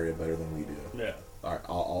know the area better than we do. Yeah. All right,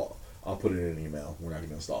 I'll put it in an email. We're not going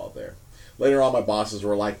to install it there. Later on, my bosses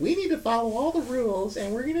were like, we need to follow all the rules,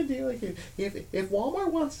 and we're going to do, like, if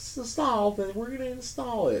Walmart wants us to install, then we're going to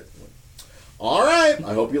install it. All right,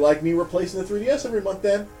 I hope you like me replacing the 3DS every month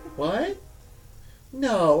then. What?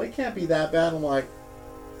 No, it can't be that bad. I'm like,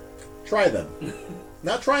 try them.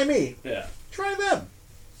 Not try me. Yeah. Try them.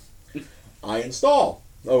 I install.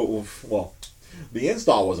 Oh, well, the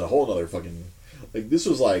install was a whole other fucking, like, this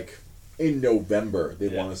was like, in November, they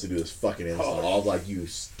wanted us to do this fucking install. I was like, you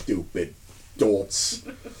stupid dolts.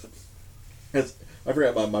 I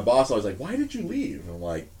forgot, my boss always like, why did you leave? And I'm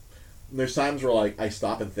like, there's times where like I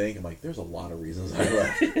stop and think, I'm like, there's a lot of reasons I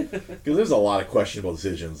left. Because there's a lot of questionable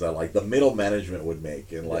decisions that like the middle management would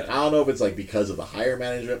make. And like, I don't know if it's like because of the higher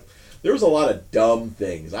management. There was a lot of dumb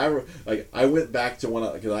things. I went back to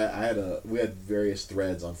because we had various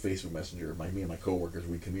threads on Facebook Messenger. Me and my coworkers,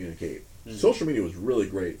 we communicate. Mm-hmm. Social media was really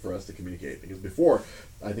great for us to communicate because before,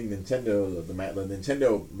 I think Nintendo, the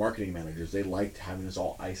Nintendo marketing managers, they liked having us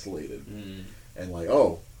all isolated and like,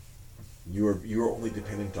 oh, you were only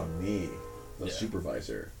dependent on me, the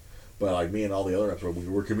supervisor. But like me and all the other reps, we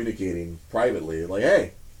were communicating privately, like,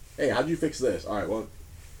 hey, how'd you fix this? All right, well,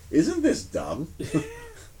 isn't this dumb?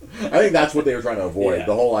 I think that's what they were trying to avoid. Yeah.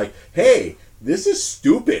 The whole like, hey, this is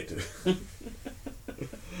stupid.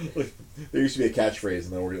 Like, there used to be a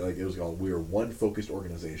catchphrase, and then it was called, we were one focused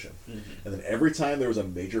organization. Mm-hmm. And then every time there was a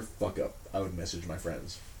major fuck up, I would message my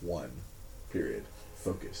friends, 1, period,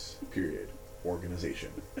 focus, period, organization,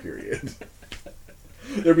 period.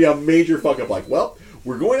 There'd be a major fuck up like, well,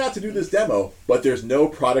 we're going out to do this demo, but there's no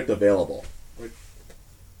product available. Like,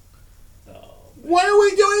 why are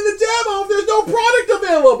we doing the demo if there's no product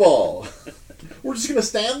available? We're just going to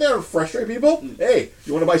stand there and frustrate people? Hey,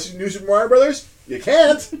 you want to buy new Super Mario Brothers? You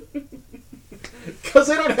can't. Because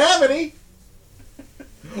they don't have any.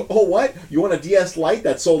 Oh, what? You want a DS Lite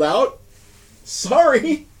that sold out?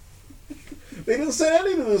 Sorry. They didn't send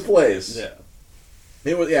any to this place. Yeah.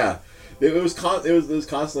 It was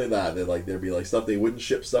constantly that. There'd be like stuff, they wouldn't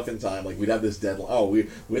ship stuff in time. Like we'd have this deadline. Oh, we had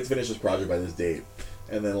to finish this project by this date.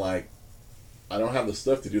 And then like, I don't have the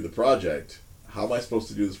stuff to do the project. How am I supposed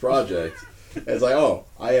to do this project? And it's like, oh,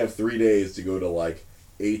 I have 3 days to go to like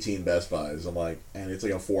 18 Best Buys. I'm like, and it's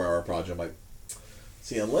like a 4-hour project. I'm like,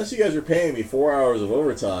 see, unless you guys are paying me 4 hours of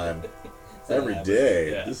overtime every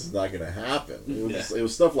day, this is not going to happen. It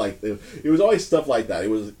was stuff like it was always stuff like that. It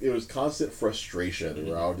was constant frustration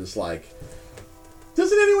where I was just like,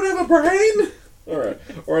 doesn't anyone have a brain?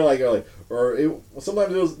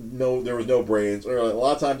 Sometimes there was no brains, or like, a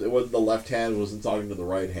lot of times it was the left hand wasn't talking to the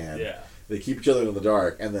right hand. Yeah. They keep each other in the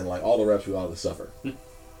dark, and then like all the reps we all have to suffer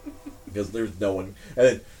because there's no one.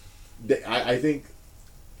 And then I think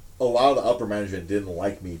a lot of the upper management didn't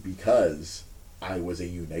like me because I was a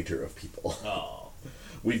uniter of people. Oh.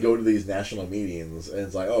 We'd go to these national meetings, and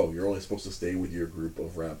it's like, oh, you're only supposed to stay with your group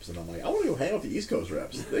of reps. And I'm like, I want to go hang out with the East Coast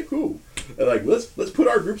reps. They're cool. And like, let's put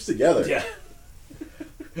our groups together. Yeah.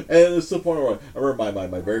 And it's the point where I remember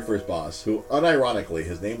my very first boss, who, unironically,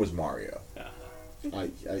 his name was Mario.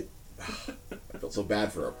 I felt so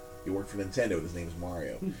bad for him. He worked for Nintendo. His name was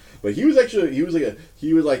Mario. But he was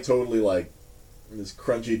totally like this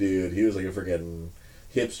crunchy dude. He was like a freaking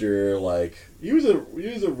hipster. Like he was a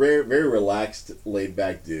very, very relaxed, laid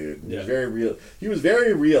back dude. He was very real. He was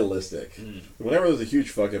very realistic. Whenever there was a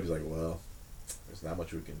huge fuck up, he's like, well, there's not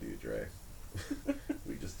much we can do, Dre.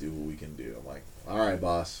 We just do what we can do. I'm like, all right,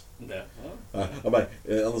 boss. Yeah. I'm like,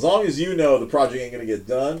 as long as you know the project ain't gonna get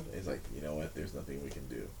done. He's like, you know what? There's nothing we can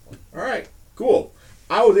do. I'm like, all right, cool.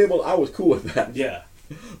 I was cool with that. Yeah.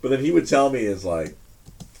 But then he would tell me, is like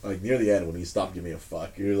near the end when he stopped giving me a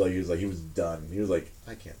fuck, he was done. He was like,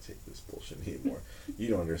 I can't take this bullshit anymore. You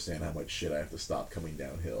don't understand how much shit I have to stop coming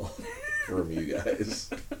downhill from you guys.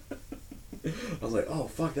 I was like, oh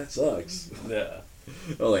fuck, that sucks. Yeah.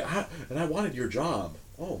 I was like, I wanted your job.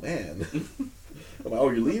 Oh man. I'm like, oh,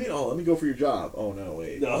 you're leaving? Oh, let me go for your job. Oh no,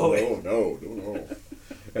 wait. No.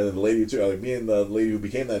 And then the lady too, like me and the lady who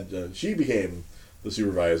became that, she became the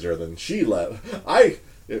supervisor. Then she left.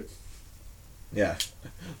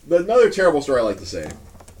 Another terrible story I like to say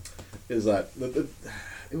is that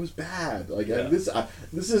it was bad. Like this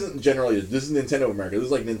isn't generally, this is Nintendo America. This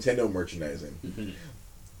is like Nintendo merchandising. Mm-hmm.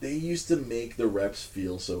 They used to make the reps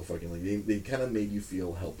feel so fucking like they kind of made you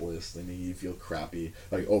feel helpless. They made you feel crappy.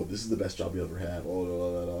 Like, oh, this is the best job you ever had. Oh,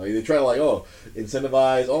 no. Like, they try to like,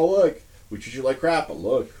 incentivize. Oh, look, we treat you like crap, but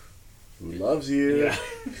look, who loves you? Yeah.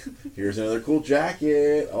 Here's another cool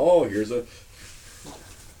jacket. Oh, here's a.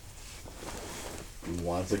 Who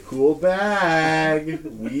wants a cool bag?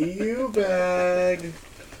 Wii U bag.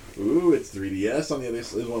 Ooh, it's 3DS on the other.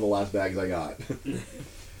 This is one of the last bags I got.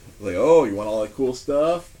 Like, oh, you want all that cool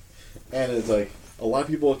stuff? And it's like a lot of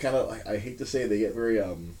people kind of, I hate to say, they get very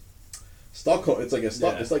Stockholm. It's like it's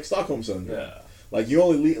like Stockholm syndrome. Yeah. Like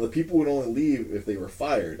the people would only leave if they were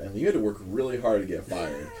fired, and you had to work really hard to get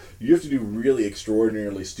fired. You have to do really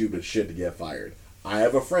extraordinarily stupid shit to get fired. I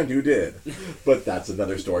have a friend who did, but that's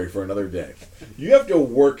another story for another day. You have to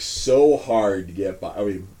work so hard to get fired. I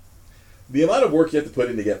mean, the amount of work you have to put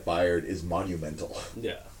in to get fired is monumental.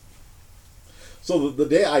 Yeah. So the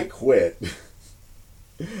day I quit,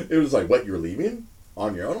 it was like, what, you're leaving?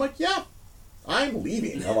 On your own? I'm like, yeah, I'm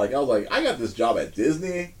leaving. I was like, I got this job at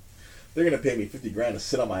Disney. They're going to pay me $50,000 to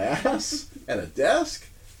sit on my ass at a desk.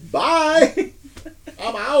 Bye!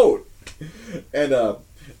 I'm out. And I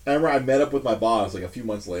remember I met up with my boss like a few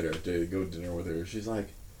months later to go to dinner with her. She's like,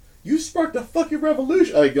 you sparked a fucking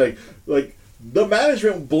revolution. Like the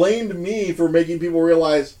management blamed me for making people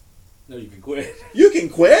realize, no, you can quit. You can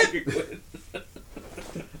quit? You can quit.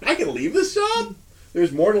 I can leave this job?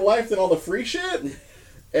 There's more to life than all the free shit? And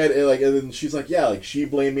then she's like, yeah, like she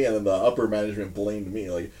blamed me, and then the upper management blamed me,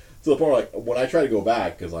 like to the point where, like, when I try to go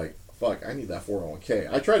back, because like, fuck, I need that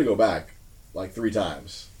 401k. I tried to go back like 3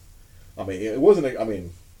 times. I mean, it wasn't.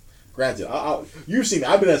 Granted, you've seen me.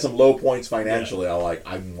 I've been at some low points financially. Yeah.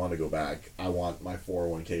 I want to go back. I want my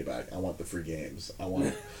 401k back. I want the free games. I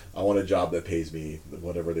want a job that pays me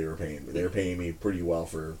whatever they were paying me. They were paying me pretty well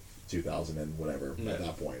for 2000 and whatever at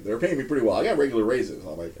that point. They were paying me pretty well. I got regular raises.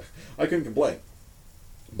 I'm like, I couldn't complain,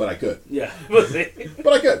 but I could. Yeah, but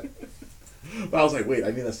I could. But I was like, wait,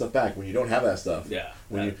 I need that stuff back. When you don't have that stuff, yeah.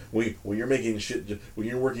 When you're making shit, when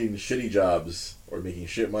you're working shitty jobs or making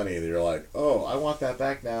shit money, and you're like, oh, I want that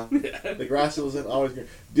back now. Yeah. The grass wasn't always green.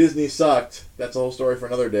 Disney sucked. That's a whole story for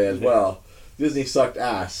another day as well. Disney sucked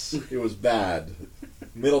ass. It was bad.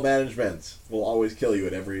 Middle management will always kill you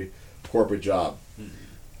at every corporate job.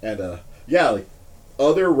 And like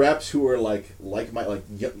other reps who are like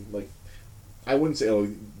I wouldn't say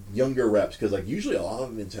younger reps, because like usually a lot of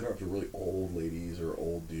Nintendo reps are really old ladies or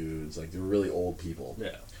old dudes, like they were really old people.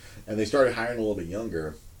 Yeah. And they started hiring a little bit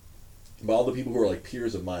younger. But all the people who are like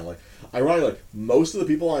peers of mine, like ironically, like most of the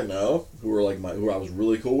people I know who are like who I was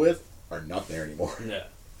really cool with are not there anymore. Yeah.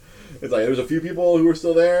 It's like there's a few people who are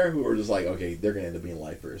still there who are just like, okay, they're gonna end up being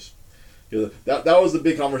lifers. That was the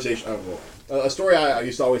big conversation. A story I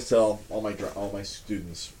used to always tell all my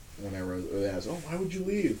students whenever they asked, oh, why would you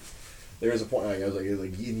leave? There was a point, I was like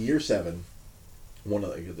in year 7,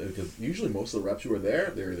 because usually most of the reps who are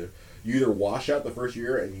there, you either wash out the first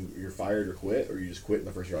year and you're fired or quit, or you just quit in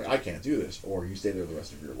the first year, like, I can't do this, or you stay there the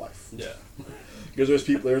rest of your life. Yeah. Because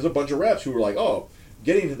there's a bunch of reps who were like, oh,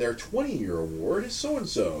 getting to their 20-year award is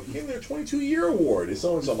so-and-so. Getting their 22-year award is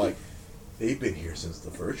so-and-so. I'm like, they've been here since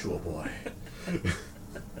the Virtual Boy.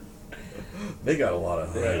 They got a lot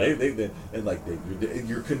of they and like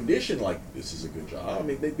you're conditioned like this is a good job. I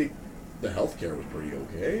mean, the healthcare was pretty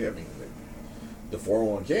okay. I mean, the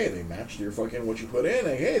 401k they matched your fucking what you put in.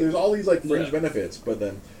 And hey, there's all these like fringe benefits, but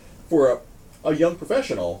then for a young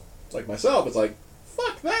professional like myself, it's like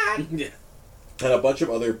fuck that. Yeah. And a bunch of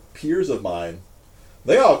other peers of mine,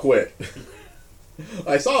 they all quit.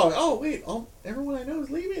 I saw them, oh wait, everyone I know is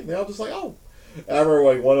leaving. They all just like, oh. I remember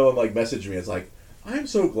like one of them like messaged me. It's like, I'm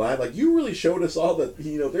so glad. Like you really showed us all that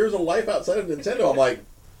there's a life outside of Nintendo. I'm like,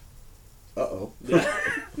 uh-oh.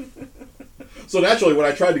 So naturally, when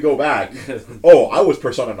I tried to go back, I was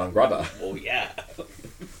persona non grata. Oh yeah.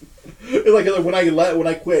 Like when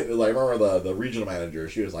I quit, like, I remember the regional manager.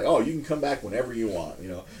 She was like, "Oh, you can come back whenever you want.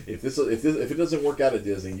 If it doesn't work out at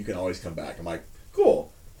Disney, you can always come back." I'm like,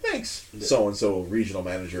 "Cool, thanks, so and so regional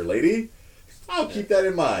manager lady. I'll keep that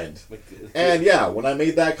in mind." And yeah, when I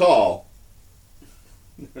made that call,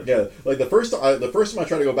 yeah, like the first time I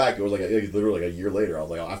tried to go back, it was like literally like a year later. I was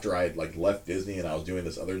like, after I had like left Disney and I was doing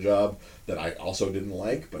this other job that I also didn't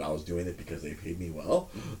like, but I was doing it because they paid me well.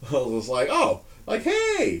 I was just like,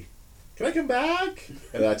 hey. Can I come back?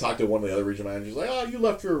 And then I talked to one of the other regional managers, like, oh, you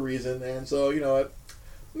left for a reason, and so, you know what,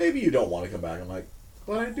 maybe you don't want to come back. I'm like,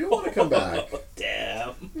 but I do want to come back.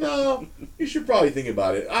 Damn. No, you should probably think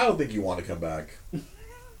about it. I don't think you want to come back.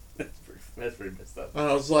 That's pretty messed up. And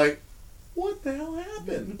I was like, what the hell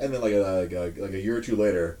happened? And then like a year or two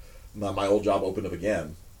later, my old job opened up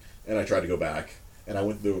again, and I tried to go back. And I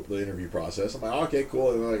went through the interview process. I'm like, okay,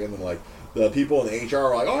 cool. And then like the people in the HR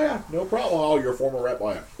are like, oh yeah, no problem. Oh, you're a former rep.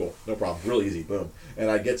 Oh yeah, cool, no problem. Real easy, boom. And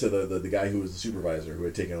I get to the guy who was the supervisor who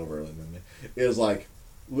had taken over, and it was like,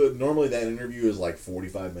 normally that interview is like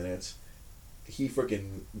 45 minutes. He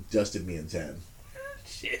freaking dusted me in 10.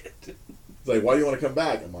 Shit. It's like, why do you want to come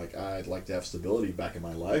back? I'm like, I'd like to have stability back in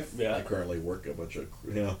my life. Yeah. I currently work a bunch of,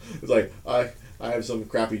 it's like, I have some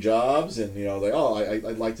crappy jobs, and, like,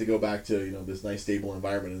 I'd like to go back to, this nice stable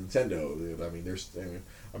environment in Nintendo. I mean,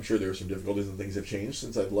 I'm sure there are some difficulties and things have changed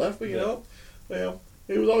since I've left, but,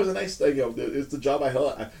 it was always a nice, it's the job I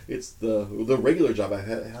held, it's the regular job I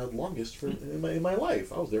had longest in my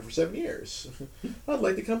life. I was there for 7 years. I'd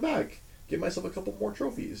like to come back, get myself a couple more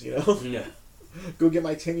trophies, Yeah. Go get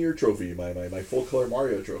my 10-year trophy, my full color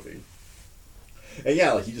Mario trophy. And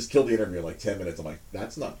yeah, like he just killed the interview in like 10 minutes. I'm like,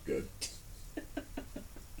 that's not good.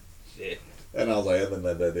 Shit. And I was like, and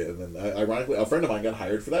then ironically, a friend of mine got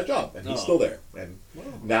hired for that job, and he's still there. And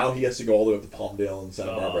now he has to go all the way up to Palmdale and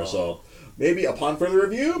Santa Barbara. So maybe upon further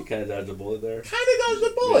review, you kind of dodged a bullet there. Kind of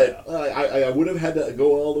dodged a bullet. Yeah. I would have had to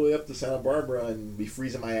go all the way up to Santa Barbara and be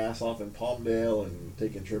freezing my ass off in Palmdale and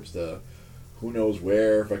taking trips to who knows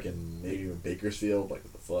where, fucking maybe even Bakersfield. Like,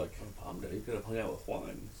 what the fuck? Palmdale, you could have hung out with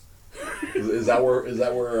Juan. Is that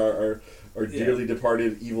where our dearly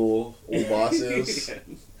departed evil old boss is? Yeah.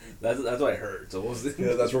 That's what I heard. So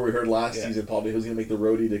that's where we heard last season. Probably who's gonna make the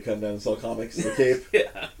roadie to come down and sell comics in the Cape.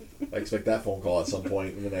 Yeah. I expect that phone call at some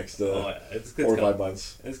point in the next 4 or 5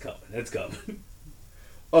 months. It's coming.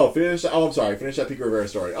 Finish that Pico Rivera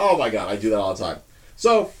story. Oh my god, I do that all the time.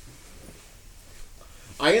 So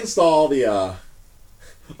I install the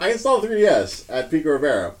 3DS at Pico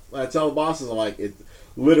Rivera. I tell the bosses, I'm like,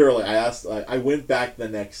 I went back the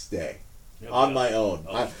next day on my own.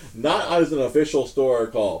 Not as an official store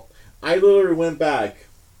call. I literally went back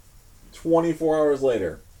 24 hours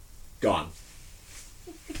later. Gone.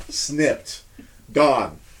 Snipped.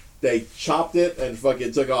 Gone. They chopped it and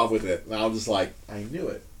fucking took off with it. And I was just like, I knew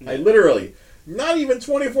it. I literally, not even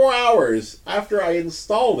 24 hours after I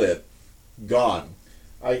installed it, gone.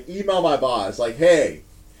 I emailed my boss, like, hey,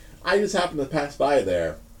 I just happened to pass by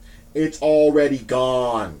there. It's already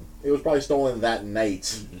gone. It was probably stolen that night.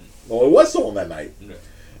 Mm-hmm. Well, it was stolen that night. Yeah.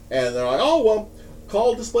 And they're like, oh, well,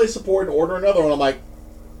 call display support and order another one. I'm like,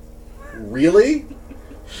 really?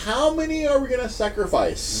 How many are we going to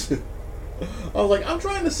sacrifice? I was like, I'm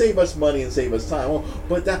trying to save us money and save us time. Well,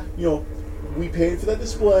 but that, we paid for that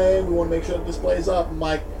display. We want to make sure the display is up. I'm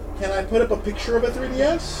like, can I put up a picture of a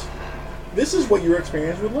 3DS? This is what your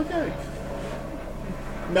experience would look like.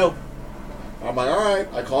 No. I'm like, alright.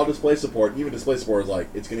 I called display support. Even display support is like,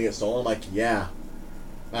 it's going to get stolen. I'm like, yeah.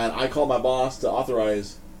 And I called my boss to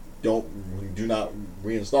authorize, do not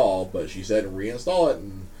reinstall, but she said reinstall it,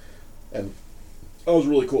 and that was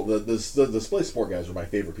really cool. The display support guys were my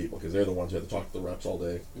favorite people because they're the ones who had to talk to the reps all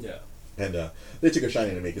day. Yeah. And they took a shine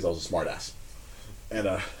into me because I was a smartass. And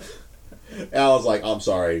I was like, I'm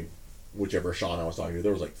sorry, whichever Sean I was talking to.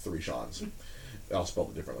 There was like 3 Seans. I'll spell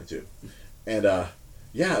it differently too. And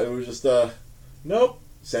it was just nope.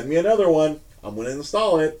 Send me another one. I'm gonna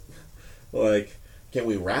install it. Like, can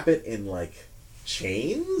we wrap it in like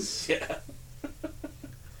chains? Yeah.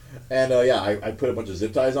 And I put a bunch of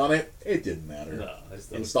zip ties on it. It didn't matter. No,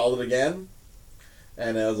 Installed it again,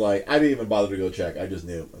 and I was like, I didn't even bother to go check. I just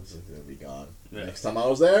knew it was going to be gone. Yeah. Next time I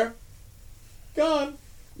was there, gone.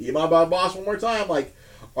 Email my boss one more time, like,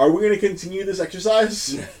 are we going to continue this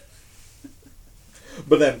exercise?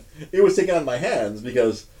 But then it was taken out of my hands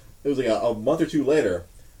because it was like a month or two later,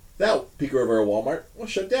 that Pico Rivera Walmart was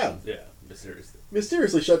shut down. Yeah,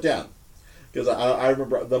 mysteriously shut down. Because I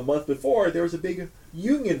remember the month before, there was a big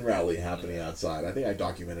union rally happening outside. I think I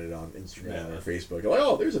documented it on Instagram or Facebook. Like,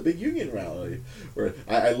 oh, there's a big union rally. Where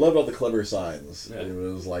I loved all the clever signs. Yeah. It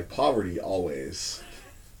was like, poverty always.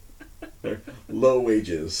 Low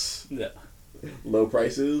wages. Yeah. Low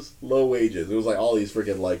prices, low wages. It was like all these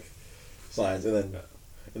freaking like signs. And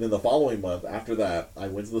then the following month, after that, I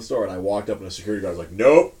went to the store and I walked up and a security guard was like,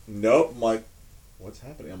 nope. I'm like, what's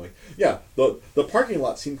happening? I'm like, yeah, the parking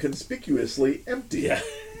lot seemed conspicuously empty. Yeah.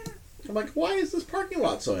 I'm like, why is this parking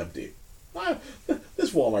lot so empty?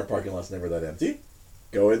 This Walmart parking lot's never that empty.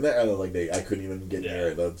 Go in there, and I couldn't even get near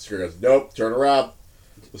it. The security goes, nope, turn around.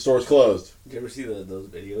 The store's closed. Did you ever see those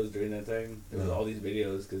videos during that time? There was all these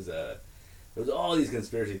videos because there was all these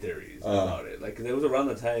conspiracy theories about it. Like, it was around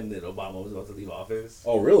the time that Obama was about to leave office.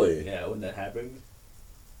 Oh, really? Yeah, when that happened.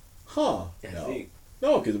 Huh? Yeah, no.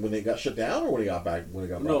 No, because when they got shut down, or when it got back, when it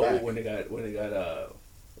got brought back. When it got.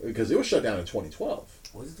 Because it was shut down in 2012.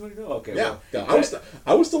 Was it 2012? Okay. Yeah, well,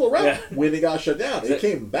 I was still around when it got shut down. It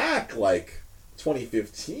came back like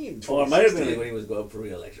 2015. Or it might have been like when he was going for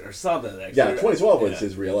re-election or something. Like, yeah, 2012 was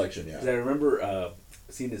his re-election. Yeah. Because I remember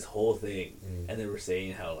seeing this whole thing, and they were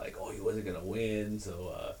saying how like, oh, he wasn't gonna win,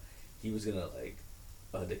 so he was gonna like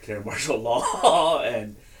declare martial law,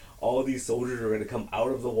 and all these soldiers are gonna come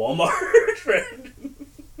out of the Walmart.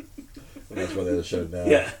 And that's why they had to shut it down.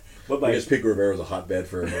 Yeah. But because Pico Rivera was a hotbed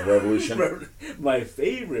for revolution. My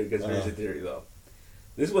favorite conspiracy theory, though,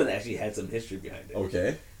 this one actually had some history behind it.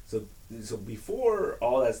 Okay. So before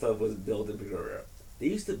all that stuff was built in Pico Rivera, they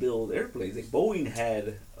used to build airplanes. Like Boeing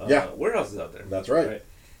had warehouses out there. That's right.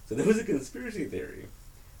 So there was a conspiracy theory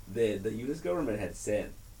that the U.S. government had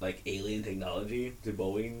sent like alien technology to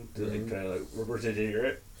Boeing to like try to like reverse engineer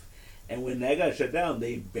it, and when that got shut down,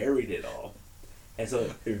 they buried it all. And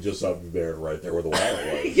so it was just up there, right there where the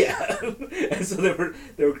Walmart was. Yeah, and so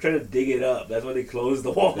they were trying to dig it up. That's why they closed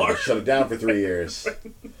the Walmart. They shut it down for 3 years. So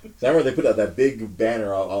I remember they put out that big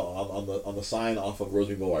banner on the sign off of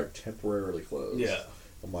Rosemary Boulevard, temporarily closed. Yeah,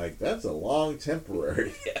 I'm like, that's a long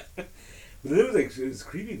temporary. Yeah, but there was like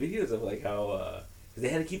creepy videos of like how cause they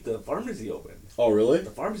had to keep the pharmacy open. Oh, really?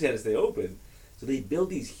 The pharmacy had to stay open, so they built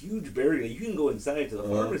these huge barricades. You can go inside to the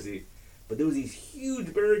pharmacy, but there was these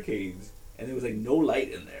huge barricades. And there was like no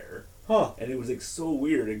light in there. Huh. And it was like so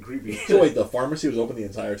weird and creepy. So wait, the pharmacy was open the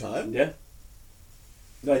entire time? Yeah.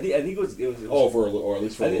 No, I think it was or at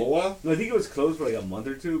least for a little while? No, I think it was closed for like a month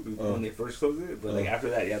or two when they first closed it. But like after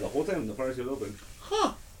that, the whole time the pharmacy was open.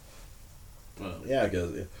 Huh. Yeah,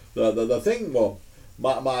 because the thing, well,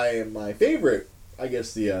 my favorite, I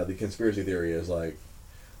guess the conspiracy theory is like,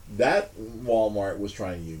 that Walmart was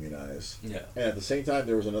trying to unionize. Yeah. And at the same time,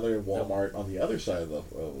 there was another Walmart on the other side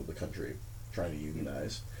of the country trying to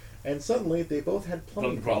unionize. And suddenly, they both had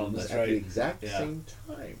plumbing problems at the exact same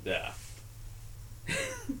time. Yeah.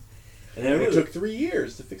 And it took 3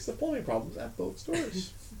 years to fix the plumbing problems at both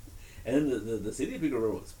stores. And then the city of Pico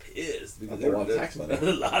Rivera was pissed because they wanted tax money.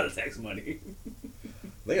 A lot of tax money.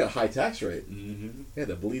 They got a high tax rate. Mm-hmm. They had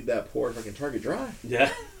to bleed that poor fucking Target dry.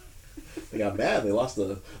 Yeah. They got mad. They lost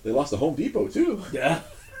the Home Depot too. Yeah,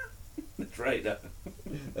 that's right.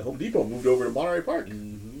 The Home Depot moved over to Monterey Park.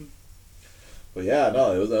 Mm-hmm. But yeah,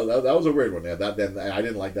 no, it was that was a weird one. Yeah, then I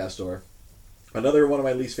didn't like that store. Another one of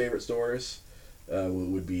my least favorite stores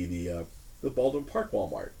would be the Baldwin Park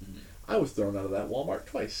Walmart. Mm-hmm. I was thrown out of that Walmart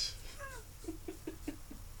twice.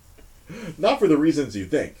 Not for the reasons you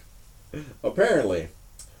think. Apparently,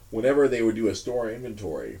 whenever they would do a store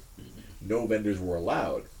inventory, no vendors were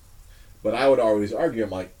allowed. But I would always argue,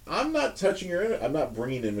 I'm like, I'm not touching I'm not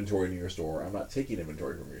bringing inventory to your store. I'm not taking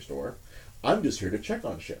inventory from your store. I'm just here to check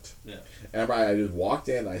on shit. Yeah. And I just walked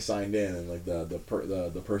in, I signed in, and like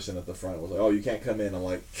the person at the front was like, oh, you can't come in. I'm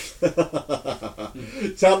like,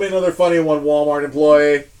 tell me another funny one, Walmart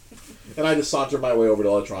employee. And I just sauntered my way over to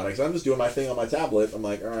electronics. I'm just doing my thing on my tablet. I'm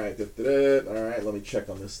like, all right, all right, let me check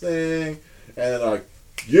on this thing. And then they're like,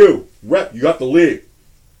 you, rep, you have to leave.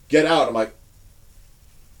 Get out. I'm like,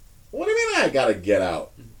 what do you mean I gotta get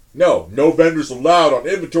out? No vendors allowed on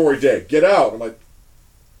inventory day. Get out. I'm like,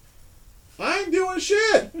 I ain't doing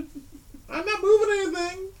shit. I'm not moving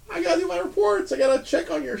anything. I gotta do my reports. I gotta check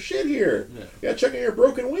on your shit here. Yeah. I gotta check on your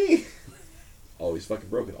broken wing. always fucking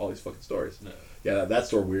broken, all these fucking stores. No. Yeah, that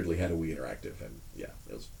store weirdly had a Wii Interactive, and yeah,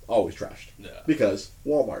 it was always trashed. Yeah. Because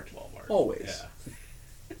Walmart. Always.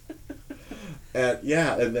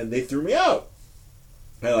 Yeah. And then they threw me out.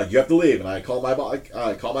 And like, you have to leave. And I call my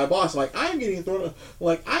boss. I'm like, I'm getting thrown out.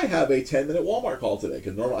 Like, I have a 10-minute Walmart call today.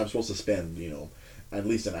 Because normally I'm supposed to spend, at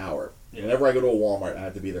least an hour. Yeah. Whenever I go to a Walmart, I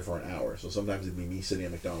have to be there for an hour. So sometimes it'd be me sitting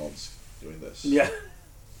at McDonald's doing this. Yeah.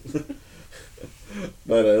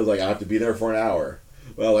 But it was like, I have to be there for an hour.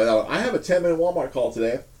 Well, I have a 10-minute Walmart call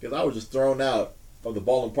today because I was just thrown out of the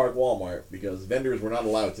Baldwin Park Walmart because vendors were not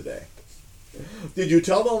allowed today. Did you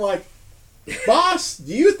tell them, like, boss,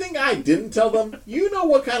 do you think I didn't tell them? You know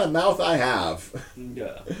what kind of mouth I have.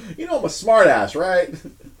 Yeah. I'm a smart ass, right?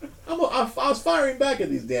 I was firing back at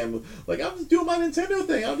these damn, like, I'm just doing my Nintendo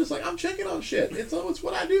thing. I'm just like, I'm checking on shit. It's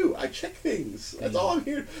what I do. I check things. That's all I'm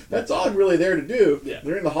here. That's all I'm really there to do. Yeah.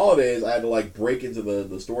 During the holidays, I had to, like, break into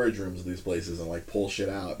the storage rooms of these places and, like, pull shit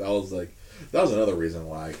out. That was another reason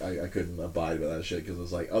why I couldn't abide by that shit, because it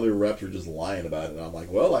was like other reps were just lying about it. And I'm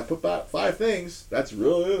like, well, I put out 5 things. That's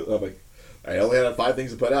really it. I'm like, I only had 5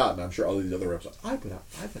 things to put out, and I'm sure all these other reps, I put out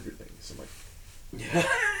 500 things. I'm like, yeah.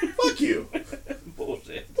 Fuck you.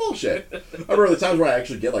 Bullshit. I remember the times where I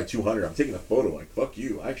actually get like 200. I'm taking a photo, like, fuck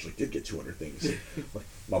you. I actually did get 200 things. Like,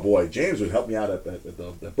 my boy James would help me out at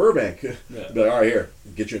the Burbank. Yeah. Be like, all right, here,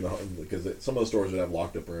 get you in the home, because some of the stores would have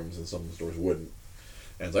locked up rooms and some of the stores wouldn't.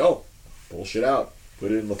 And it's like, oh, pull shit out,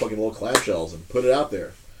 put it in the fucking little clamshells and put it out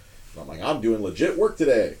there. And I'm like, I'm doing legit work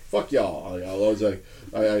today. Fuck y'all. I always like,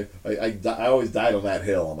 I always died on that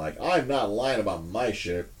hill. I'm like, I'm not lying about my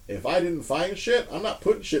shit. If I didn't find shit, I'm not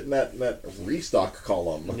putting shit in that restock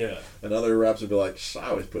column. Yeah. And other reps would be like, I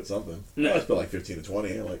always put something. No. I always put like 15 to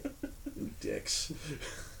 20. I'm like, you dicks.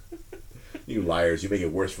 You liars. You make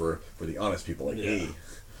it worse for the honest people like me.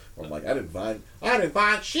 I'm like, I didn't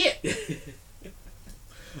find shit.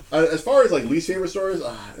 As far as like least favorite stores,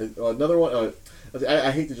 another one.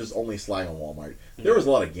 I hate to just only slag on Walmart. There was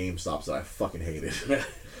a lot of GameStops that I fucking hated.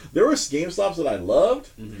 There were GameStops that I loved,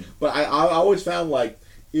 but I always found like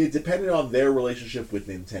it depended on their relationship with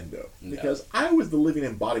Nintendo, because I was the living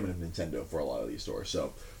embodiment of Nintendo for a lot of these stores.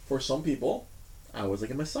 So for some people, I was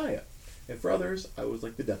like a messiah. And for others, I was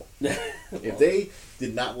like the devil. If they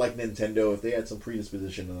did not like Nintendo, if they had some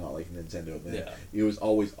predisposition to not like Nintendo, then it was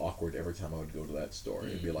always awkward every time I would go to that store.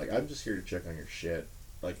 It'd be like, I'm just here to check on your shit.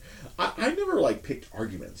 Like, I never, like, picked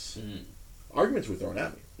arguments. Arguments were thrown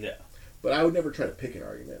at me. Yeah. But I would never try to pick an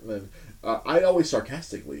argument. And then I'd always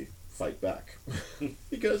sarcastically fight back.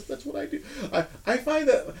 Because that's what I do. I find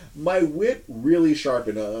that my wit really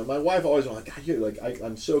sharpened. My wife always was like, God, you're, like,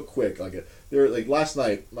 I'm so quick. Like last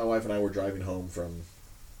night, my wife and I were driving home from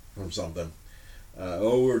something.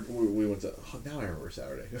 We went to. Oh, now I remember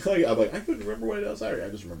Saturday. I'm like, I couldn't remember what it was Saturday. I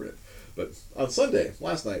just remembered it. But on Sunday,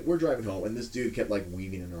 last night, we're driving home, and this dude kept like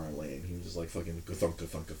weaving into our lane. He was just like fucking thunk.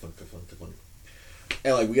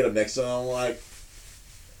 And like we get up next to him, I'm like,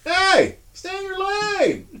 "Hey, stay in your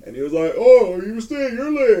lane!" And he was like, "Oh, you stay in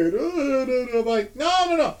your lane." I'm like,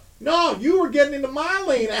 "No, you were getting into my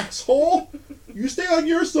lane, asshole. You stay on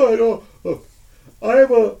your side." I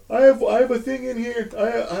have a thing in here.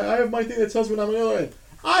 I have my thing that tells me when I'm in the other lane.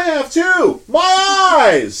 I have too. My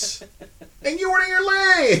eyes. And you were in your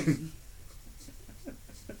lane.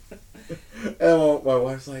 And my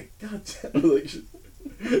wife's like, God damn. Like,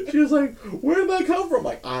 she was like, where did that come from?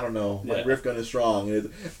 Like, I don't know. My riff gun is strong.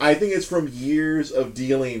 I think it's from years of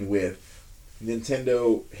dealing with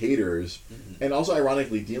Nintendo haters, and also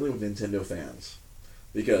ironically dealing with Nintendo fans.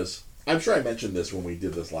 Because I'm sure I mentioned this when we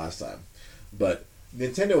did this last time, but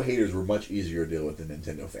Nintendo haters were much easier to deal with than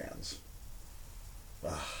Nintendo fans.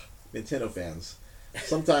 Nintendo fans,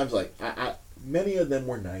 sometimes like many of them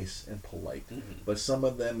were nice and polite, but some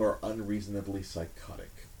of them are unreasonably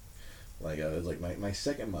psychotic. Like it was like my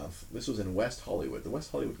second month. This was in West Hollywood, the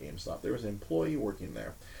West Hollywood GameStop. There was an employee working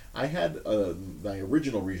there. I had my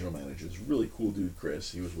original regional manager, this really cool dude,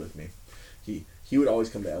 Chris. He was with me. He would always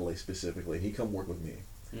come to LA specifically, and he'd come work with me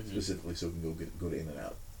specifically so we can go to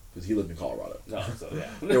In-N-Out. Because he lived in Colorado. Oh, so yeah.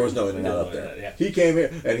 There was no In-N-Out up there. Yeah. He came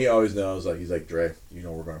here, and he always knows, like, he's like, Dre, you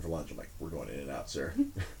know we're going for lunch. I'm like, we're going to In-N-Out, sir.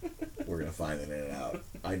 We're going to find an In-N-Out.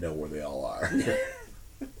 I know where they all are.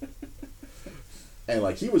 And,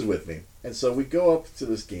 like, he was with me. And so we go up to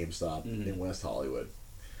this GameStop in West Hollywood.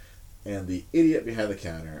 And the idiot behind the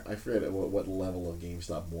counter, I forget what level of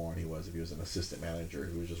GameStop moron he was, if he was an assistant manager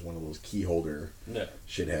who was just one of those key holder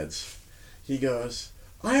shitheads. He goes,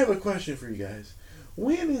 I have a question for you guys.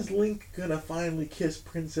 When is Link gonna finally kiss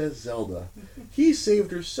Princess Zelda? He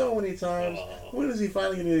saved her so many times. When is he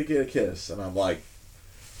finally gonna get a kiss? And I'm like,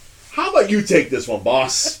 How about you take this one,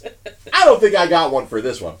 boss? I don't think I got one for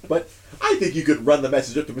this one, but I think you could run the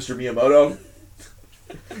message up to Mr. Miyamoto.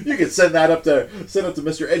 You could send it to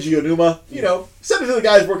Mr. Eiji Onuma. You know, send it to the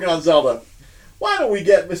guys working on Zelda. Why don't we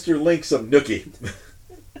get Mr. Link some Nookie?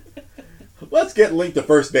 Let's get Link to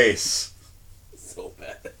first base. So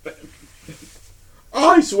bad.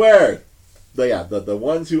 I swear. The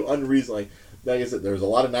ones who unreasonably, like I said, there's a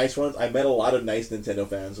lot of nice ones. I met a lot of nice Nintendo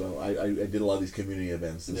fans. So I did a lot of these community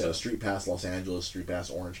events. This Street Pass Los Angeles, Street Pass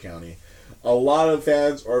Orange County. A lot of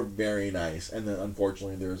fans are very nice, and then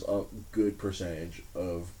unfortunately there's a good percentage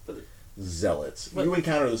of zealots. You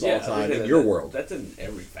encounter this all the time in your world. That's in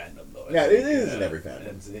every fandom, though. Yeah, it is in every fandom.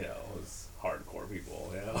 It's, it's hardcore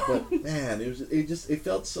people. But man, it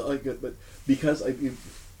felt so good. But because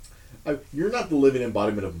you're not the living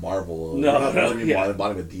embodiment of Marvel. No, you're not the living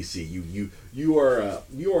embodiment of DC. You are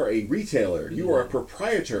a retailer. You are a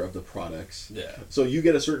proprietor of the products. Yeah. So you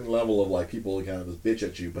get a certain level of like people kind of just bitch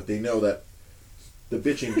at you, but they know that the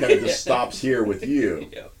bitching kind of just stops here with you.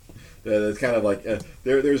 Yeah. It's kind of like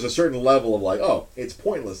there's a certain level of like, oh, it's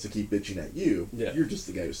pointless to keep bitching at you. Yeah. You're just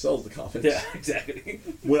the guy who sells the comics. Yeah, exactly.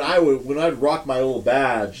 When I'd rock my little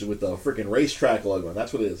badge with the freaking racetrack logo, and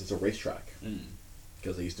that's what it is. It's a racetrack.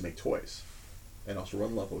 Because I used to make toys, and also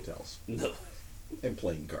run love hotels, and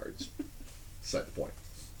playing cards. Side the point.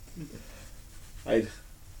 I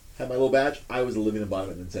had my little badge. I was a living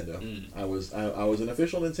embodiment of Nintendo. I was an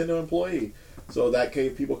official Nintendo employee, so that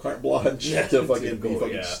gave people carte blanche to fucking be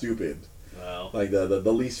fucking stupid. Wow. Like the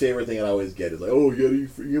least favorite thing I always get is like, oh, you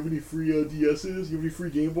have any free DSs? You have any free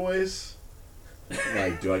Game Boys?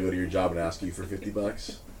 Like, do I go to your job and ask you for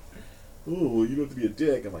 $50? Oh, well, you don't have to be a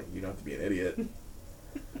dick. I'm like, you don't have to be an idiot.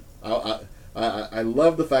 I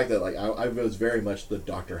love the fact that like I was very much the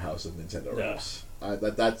Dr. House of Nintendo reps.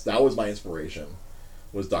 That was my inspiration,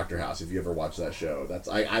 was Dr. House. If you ever watched that show,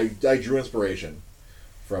 I drew inspiration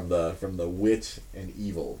from the wit and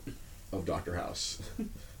evil of Dr. House.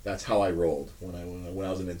 That's how I rolled when I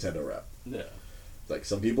was a Nintendo rep. Yeah. Like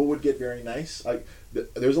some people would get very nice. Like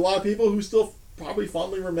there's a lot of people who still probably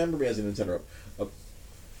fondly remember me as a Nintendo rep.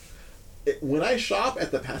 When I shop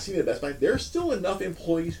at the Pasadena Best Buy, there's still enough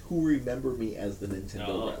employees who remember me as the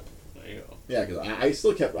Nintendo rep. There you go. Yeah, because I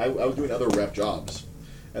still kept... I was doing other rep jobs.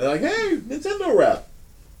 And they're like, hey, Nintendo rep!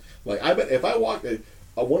 Like, I bet if I walked...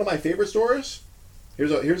 one of my favorite stores...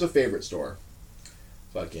 Here's a favorite store.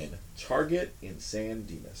 Fucking Target in San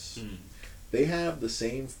Dimas. They have the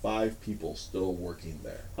same 5 people still working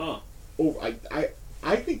there. Huh. Oh,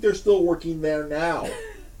 I think they're still working there now.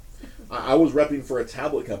 I was repping for a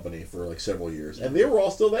tablet company for like several years, and they were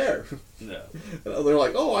all still there. No. And they're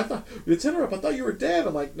like, "Oh, I thought Nintendo rep. I thought you were dead."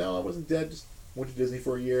 I'm like, "No, I wasn't dead. Just went to Disney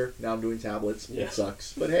for a year. Now I'm doing tablets. Yeah. It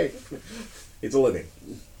sucks, but hey, it's a living."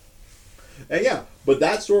 And yeah, but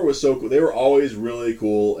that store was so cool. They were always really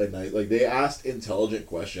cool and nice. Like they asked intelligent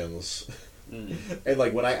questions, and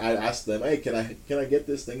like when I asked them, "Hey, can I get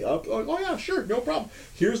this thing up?" Like, "Oh yeah, sure, no problem.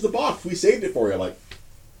 Here's the box. We saved it for you." I'm like.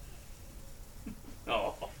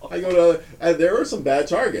 Oh. I go to, and there were some bad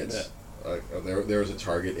targets. Yeah. There was a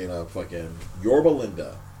target in a fucking Yorba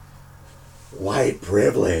Linda. White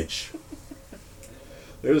privilege.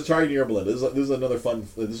 There was a target in Yorba Linda. This is another fun.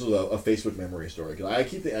 This was a Facebook memory story. Cause I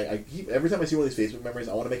keep every time I see one of these Facebook memories,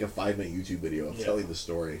 I want to make a 5-minute YouTube video of telling the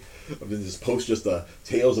story. Of then just post just the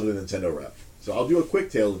tales of the Nintendo rep. So I'll do a quick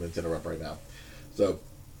tale of the Nintendo rep right now. So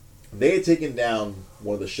they had taken down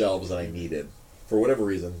one of the shelves that I needed. For whatever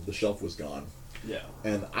reason, the shelf was gone. Yeah.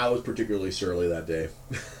 And I was particularly surly that day.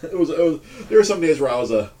 It was there were some days where I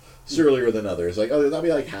was surlier than others. Like others, I'll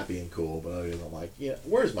be like happy and cool, but others I'm like, yeah,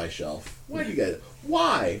 where's my shelf? Why do you guys?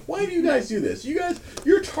 Why do you guys do this?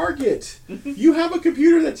 You're Target. You have a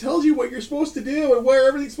computer that tells you what you're supposed to do and where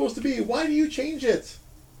everything's supposed to be. Why do you change it?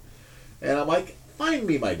 And I'm like, find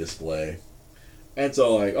me my display. And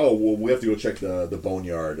so like, oh well, we have to go check the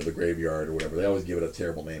boneyard or the graveyard or whatever. They always give it a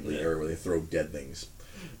terrible name, the area where they throw dead things.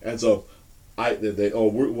 And so.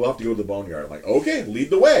 We'll have to go to the boneyard. I'm like, okay,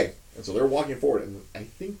 lead the way. And so they're walking forward, and I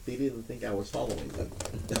think they didn't think I was following them.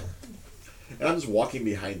 And I'm just walking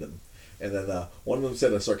behind them. And then one of them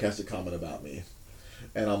said a sarcastic comment about me.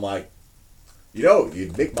 And I'm like,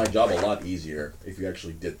 you'd make my job a lot easier if you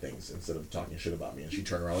actually did things instead of talking shit about me. And she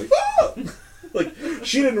turned around like, ah! Like,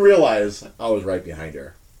 she didn't realize I was right behind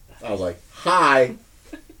her. I was like, hi.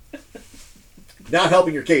 Not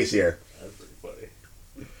helping your case here.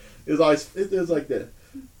 It was like that.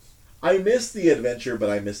 I miss the adventure, but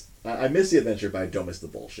I miss the adventure, but I don't miss the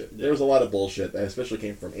bullshit. There was a lot of bullshit that especially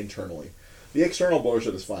came from internally. The external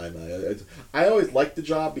bullshit is fine. I always liked the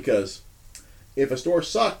job because if a store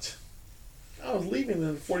sucked, I was leaving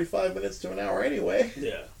in 45 minutes to an hour anyway.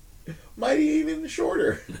 Yeah. Mighty even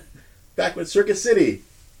shorter. Back when Circuit City,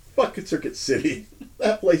 fucking Circuit City,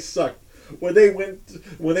 that place sucked. When they went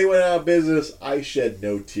out of business, I shed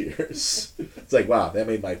no tears. It's like, wow, that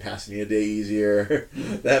made my passing a day easier.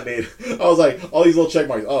 I was like, all these little check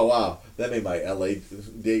marks. Oh wow, that made my LA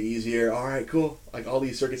day easier. All right, cool. Like all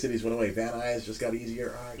these Circuit Cities went away. Van Nuys just got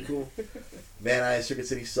easier. All right, cool. Van Nuys, Circuit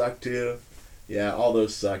City sucked too. Yeah, all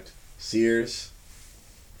those sucked. Sears.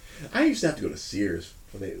 I used to have to go to Sears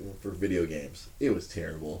for video games. It was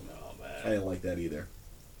terrible. Oh man, I didn't like that either.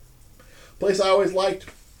 Place I always liked.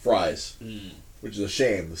 Fry's, which is a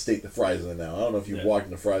shame. The state the Fry's in now. I don't know if you've walked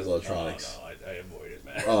into Fry's Electronics. Oh, no, I avoid it,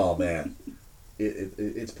 man. Oh man,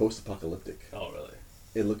 it's post-apocalyptic. Oh really?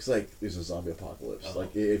 It looks like there's a zombie apocalypse. Uh-huh.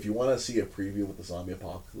 Like if you want to see a preview of what the zombie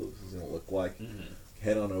apocalypse is going to look like,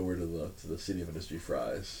 head on over to the City of Industry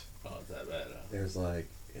Fry's. Oh, it's that bad. Huh? There's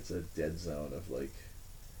it's a dead zone of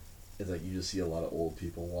it's like you just see a lot of old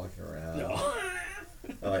people walking around. No.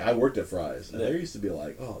 And, I worked at Fry's, and there used to be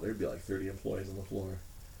there'd be 30 employees on the floor.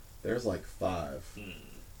 There's 5,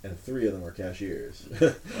 and 3 of them are cashiers.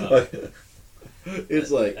 Wow.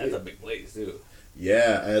 It's that's a big place too.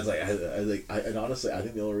 Yeah, and honestly, I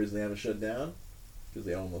think the only reason they haven't shut down because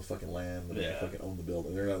they own the fucking land and they fucking own the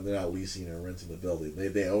building. They're not leasing or renting the building.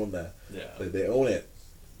 They own that. Yeah. They own it.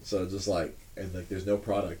 So it's just and there's no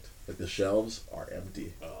product. The shelves are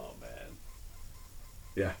empty. Oh man.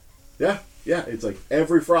 Yeah. It's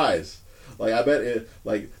every Fry's. I bet it,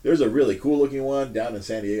 there's a really cool looking one down in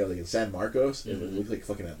San Diego, in San Marcos. It looks like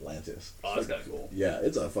fucking Atlantis. Oh, that's kind of cool. Yeah,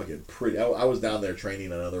 it's a fucking pretty. I was down there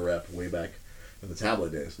training another rep way back in the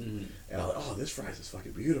tablet days. And I was like, oh, this Fry's is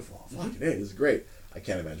fucking beautiful. Fucking hey, this is great. I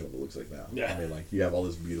can't imagine what it looks like now. Yeah. I mean, you have all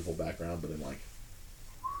this beautiful background, but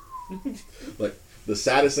then, the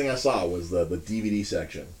saddest thing I saw was the DVD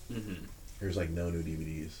section. There's, no new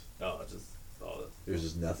DVDs. Oh, it's just... Oh, there's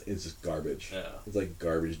just nothing. It's just garbage. Yeah. It's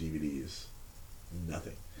garbage DVDs.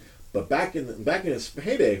 Nothing. But back in its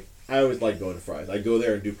heyday, I always liked going to Fry's. I'd go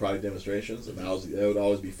there and do product demonstrations, and that would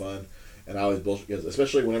always be fun. And I always bullshit, because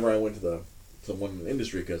especially whenever I went to someone in the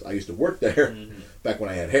industry, because I used to work there back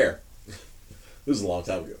when I had hair. This is a long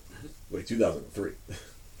time ago, 2003.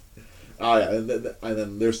 Oh yeah, and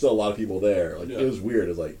then there's still a lot of people there. It was weird.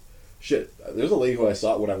 It's shit. There's a lady who I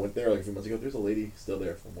saw when I went there a few months ago. There's a lady still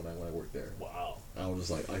there from when I worked there. Wow. I was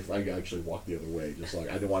just I actually walked the other way, just I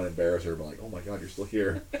didn't want to embarrass her, but oh my god, you're still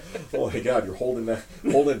here. Oh my god, you're holding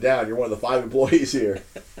it down. You're one of the 5 employees here.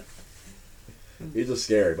 It's just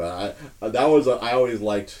scary, but I always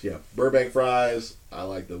liked Burbank Fry's. I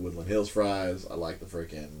like the Woodland Hills Fry's. I like the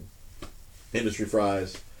freaking Industry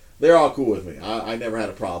Fry's. They're all cool with me. I never had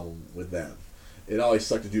a problem with them. It always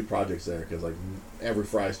sucked to do projects there because every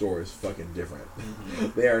Fry store is fucking different.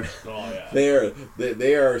 They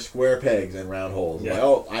are square pegs and round holes.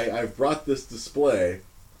 Yeah. I've brought this display.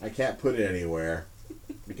 I can't put it anywhere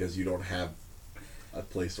because you don't have a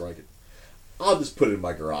place where I'll just put it in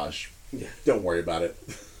my garage. Yeah. Don't worry about it.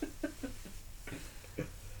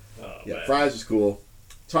 Man. Fry's is cool.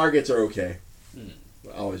 Targets are okay.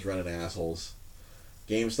 Always running assholes.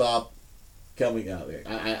 GameStop coming out there.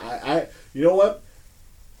 I you know what?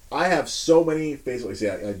 I have so many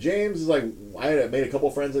Facebook. James is I had made a couple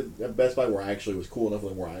of friends at Best Buy where I actually was cool enough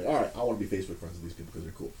with them where I want to be Facebook friends with these people because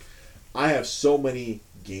they're cool. I have so many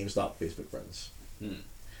GameStop Facebook friends.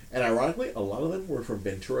 And ironically, a lot of them were from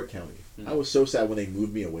Ventura County. I was so sad when they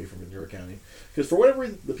moved me away from Ventura County because for whatever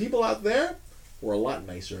reason, the people out there were a lot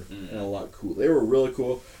nicer and a lot cool. They were really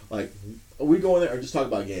cool. We go in there and just talk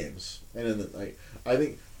about games, and then I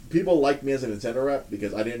think people liked me as a Nintendo rep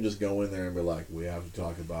because I didn't just go in there and be like, we have to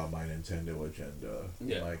talk about my Nintendo agenda.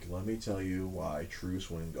 Yeah. Let me tell you why True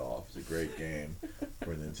Swing Golf is a great game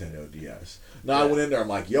for Nintendo DS. Now I went in there, I'm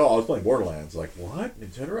like, yo, I was playing Borderlands. What?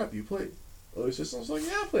 Nintendo rep? You play other systems?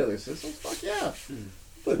 Yeah, I play other systems. Fuck yeah.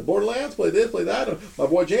 Play the Borderlands, play this, play that. My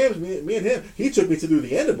boy James, me and him, he took me to do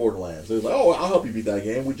the end of Borderlands. He was like, oh, I'll help you beat that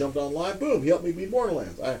game. We jumped online, boom, he helped me beat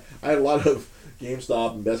Borderlands. I had a lot of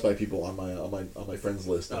GameStop and Best Buy people on my friends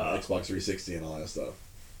list on Xbox 360 and all that stuff.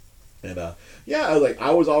 And I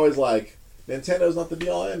was always like, Nintendo's not the be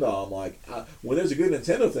all end all. I'm like, when there's a good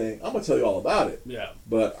Nintendo thing, I'm gonna tell you all about it. Yeah.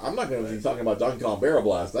 But I'm not gonna be talking about Donkey Kong Barrel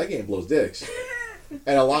Blast. That game blows dicks.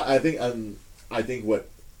 And I think what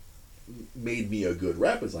made me a good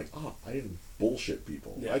rep is I didn't bullshit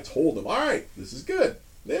people. Yeah. I told them, all right, this is good.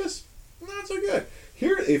 This, not so good.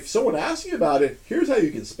 Here, if someone asks you about it, here's how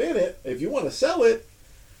you can spin it. If you want to sell it,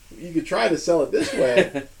 you could try to sell it this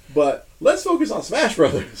way. But let's focus on Smash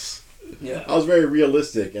Brothers. Yeah. I was very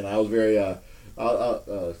realistic, and I was very I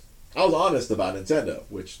was honest about Nintendo,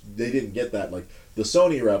 which they didn't get that. The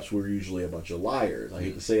Sony reps were usually a bunch of liars. I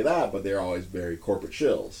hate to say that, but they're always very corporate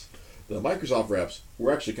shills. The Microsoft reps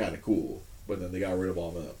were actually kind of cool, but then they got rid of all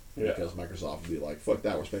of them because Microsoft would be like, "Fuck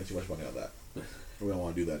that, we're spending too much money on that. We don't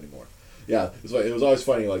want to do that anymore." Yeah, it was always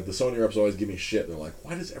funny. Like the Sony reps always give me shit. They're like,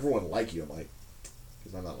 "Why does everyone like you?" I'm like,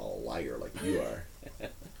 "Because I'm not a liar like you are.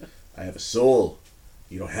 I have a soul.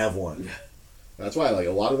 You don't have one." That's why, like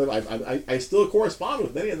a lot of them, I still correspond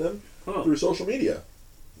with many of them through social media.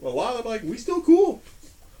 A lot of them, like, we still cool.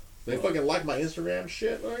 They fucking like my Instagram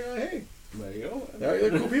shit. Like, hey, there you go. they're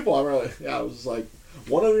cool people. I'm really, I was just like,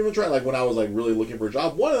 one of them even tried, like when I was like really looking for a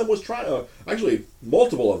job. One of them was trying, actually,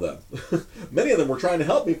 multiple of them. Many of them were trying to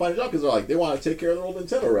help me find a job because they're like, they want to take care of their old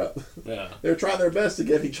Nintendo rep. Yeah, they're trying their best to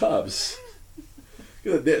get me jobs.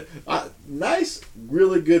 Nice,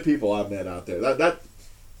 really good people I've met out there.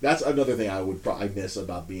 That's another thing I miss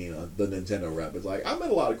about being the Nintendo rep. It's like I met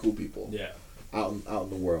a lot of cool people. Yeah. Out in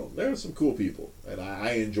the world, there are some cool people, and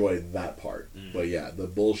I enjoyed that part. But yeah, the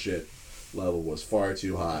bullshit level was far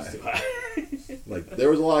too high. Like there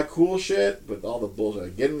was a lot of cool shit, but all the bullshit,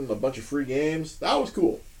 like, getting a bunch of free games, that was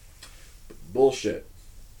cool. But bullshit,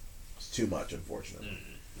 it's too much, unfortunately.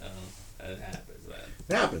 No, it happens, man.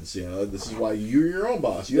 It happens, you know. This is why you're your own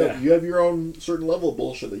boss. You have your own certain level of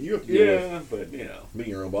bullshit that you have to deal with. Yeah, but you know,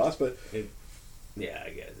 being your own boss, but yeah,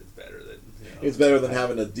 I guess it's better than. It's better than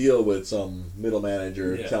having to deal with some middle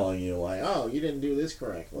manager telling you, like, oh, you didn't do this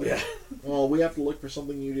correctly. Yeah. Well, we have to look for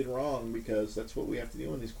something you did wrong because that's what we have to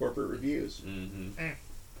do in these corporate reviews. Mm-hmm.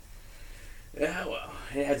 Yeah, well,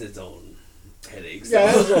 it has its own headaches. Yeah, it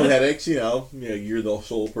has its own headaches, you know. You're the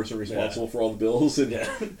sole person responsible for all the bills. And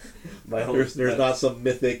there's not some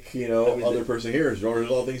mythic, other person here. Here's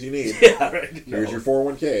all the things you need. Yeah, right. Here's your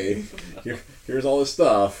 401k. Here's all this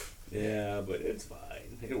stuff. Yeah, but it's fine.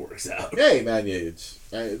 It works out. Hey, man,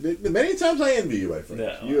 many times I envy you, my friend.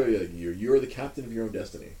 No. You're the captain of your own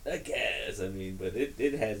destiny. I guess. I mean, but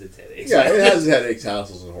it has its headaches. Yeah, it has its headaches,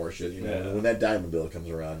 hassles, and horseshit. When that diamond bill comes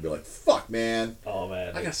around, you're like, fuck, man. Oh,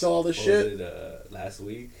 man. I gotta sell all this shit. Was it, last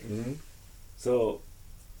week? Mm-hmm. So,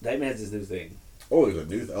 Diamond has this new thing. Oh,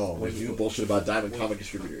 there's a new bullshit about Diamond comic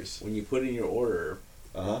distributors. When you put in your order,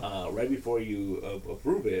 right before you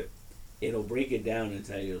approve it, it'll break it down and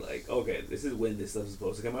tell you, like, okay, this is when this stuff is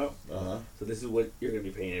supposed to come out. So this is what you're going to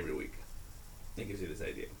be paying every week. It gives you this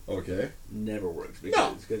idea. Okay. Never works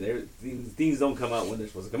because things don't come out when they're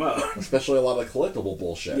supposed to come out. Especially a lot of collectible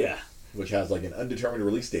bullshit. Yeah. Which has, like, an undetermined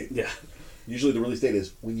release date. Yeah. Usually the release date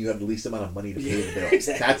is when you have the least amount of money to pay the bill.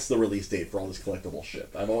 Exactly. That's the release date for all this collectible shit.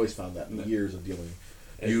 I've always found that in years of dealing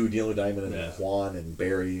with Diamond, and Juan and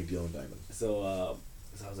Barry dealing with Diamond. So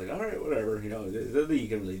I was like, all right, whatever. There's nothing you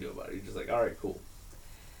can really do about it. You're just like, all right, cool.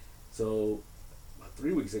 So, about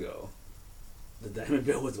 3 weeks ago, the Diamond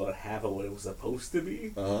bill was about half of what it was supposed to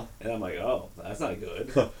be. And I'm like, oh, that's not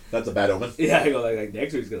good. That's a bad omen. Yeah, I go, like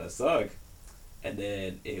next week's going to suck. And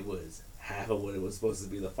then it was half of what it was supposed to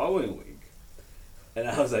be the following week. And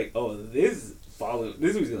I was like, oh, this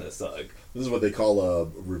week's going to suck. This is what they call a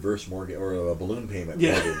reverse mortgage or a balloon payment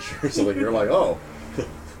mortgage or something. You're like, oh,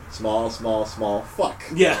 small, fuck.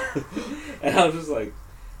 Yeah. And I was just like,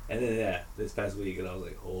 and then this past week, and I was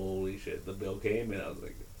like, holy shit, the bill came, and I was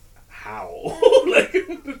like, how?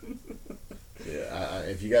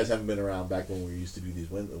 If you guys haven't been around back when we used to do these,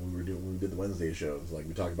 when we did the Wednesday shows, like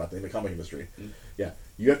we talked about the comic industry. Yeah,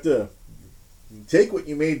 you have to take what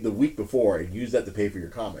you made the week before and use that to pay for your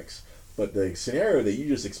comics. But the scenario that you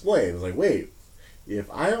just explained was like, wait, if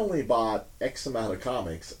I only bought X amount of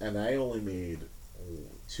comics and I only made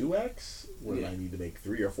 2X, when I need to make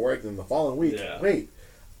 3 or 4X in the following week, wait,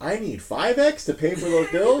 I need 5X to pay for those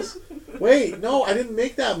bills? Wait, no, I didn't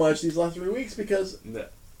make that much these last 3 weeks because...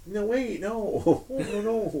 No, wait, no.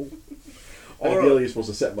 No. Ideally, you're supposed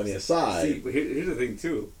to set money aside. See, but here's the thing,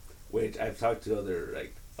 too, which I've talked to other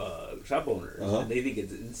shop owners, and they think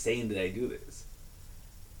it's insane that I do this.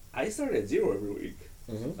 I start at 0 every week.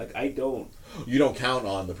 Like, I don't... You don't count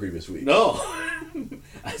on the previous week. No.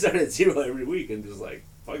 I start at 0 every week and just like,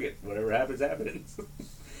 fuck it, whatever happens, happens.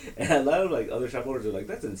 And a lot of like other shop owners are like,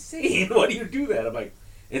 that's insane. Why do you do that? I'm like,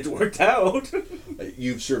 it's worked out.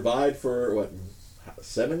 You've survived for, what,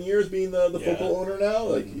 7 years being the focal owner now?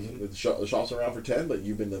 Like, the shop's around for 10, but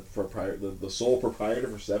you've been the sole proprietor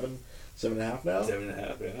for 7.5 now?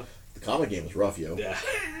 7.5, yeah. The comic game is rough, yo. Yeah.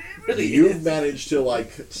 Really You've is. managed to,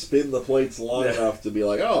 like, spin the plates long enough to be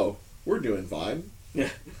like, oh, we're doing fine. Yeah.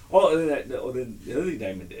 Oh, and then the other thing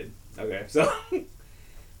Diamond did. Okay, so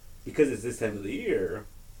because it's this time of the year,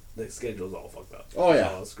 the schedule's all fucked up. Oh, yeah.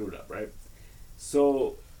 It's all screwed up, right?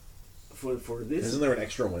 So for this... Isn't there an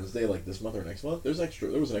extra Wednesday like this month or next month? There was an extra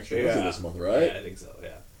Wednesday this month, right? Yeah, I think so,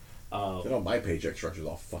 yeah. You know, my paycheck structure's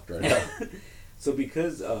all fucked right now. So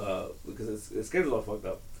because its schedule's all fucked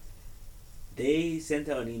up, they sent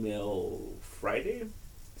out an email Friday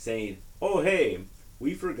saying, "Oh hey,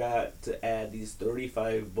 we forgot to add these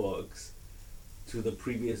 35 books to the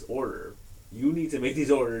previous order. You need to make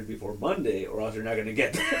these orders before Monday, or else you're not gonna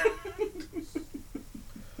get them."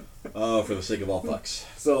 Oh, for the sake of all fucks.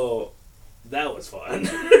 So that was fun.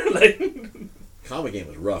 Like, Comic game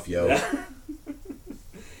was rough, yo. yeah.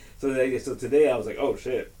 So today I was like, "Oh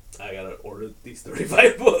shit, I gotta order these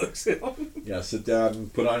 35 books." Yeah, sit down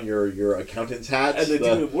and put on your accountant's hat, And then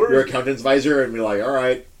do it work. your accountant's visor, and be like, all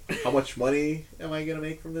right, how much money am I going to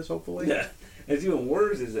make from this, hopefully? Yeah. And it's even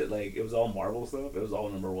worse is that, like, it was all Marvel stuff. It was all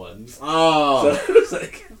number ones. Oh! So it was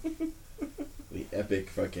like... The epic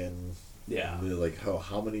fucking... Yeah. Like, oh,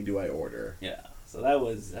 how many do I order? Yeah. So that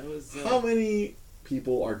was how many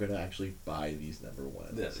people are going to actually buy these number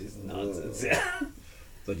ones? Yeah, these nonsense. Yeah.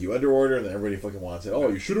 It's like you underorder and then everybody fucking wants it. Oh,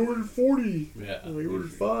 you should have ordered 40. Yeah. Oh, you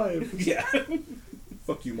ordered 5. Yeah.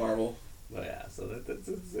 Fuck you, Marvel. But yeah, so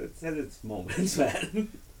it's had its moments, man.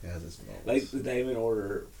 It has its moments. Like, the diamond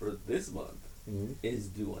order for this month Mm-hmm. is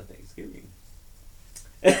due on Thanksgiving.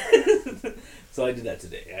 So I did that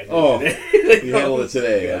today. Like, you handled it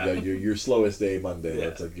today. Yeah. Like, your slowest day, Monday. Yeah.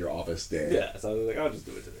 That's like your office day. Yeah, so I was like, I'll just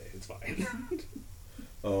do it today. It's fine.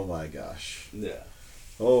 Oh my gosh. Yeah.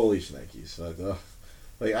 Holy shnikes.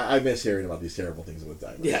 Like, I miss hearing about these terrible things with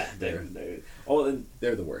diamonds. Yeah. They're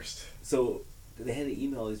They're the worst. So they had to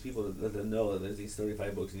email these people to let them know that there's these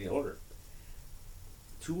 35 books you need to order.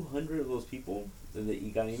 200 of those people that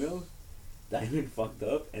you got emailed, Diamond fucked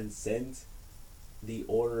up and sent the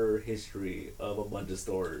order history of a bunch of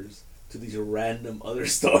stores to these random other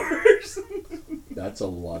stores. That's a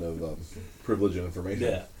lot of privileged information.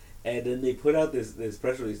 Yeah. And then they put out this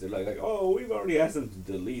press release. They're like, oh, we've already asked them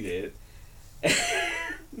to delete it.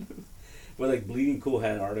 But like Bleeding Cool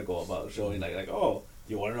had an article about showing like oh,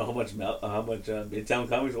 you want to know how much Midtown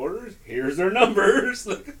Comics orders? Here's their numbers.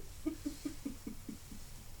 Like,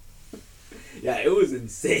 yeah, it was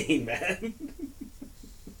insane, man.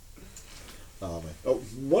 Oh, man. Oh,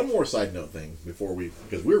 one more side note thing before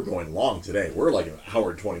because we're going long today. We're like an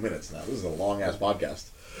hour and 20 minutes now. This is a long ass podcast.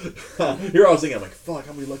 Here I was thinking, I'm like, fuck,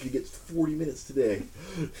 how many lucky to get 40 minutes today?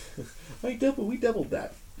 We doubled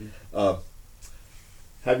that.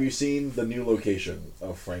 Have you seen the new location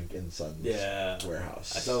of Frank and Son's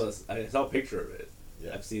warehouse? I saw a picture of it.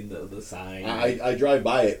 Yeah. I've seen the sign. I drive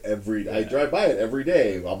by it every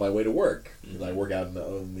day on my way to work. Mm-hmm. I work out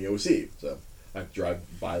in the OC, so I drive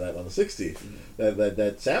by that on the 60. Mm-hmm.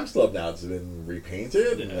 That Sam's Club now has been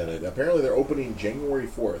repainted, and apparently they're opening January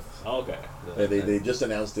 4th. Oh, okay. They just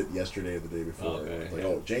announced it yesterday or the day before. Okay, It was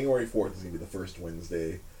like, January 4th is going to be the first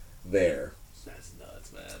Wednesday there. That's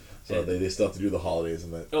nuts, man. So they still have to do the holidays in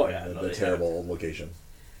that the terrible old location.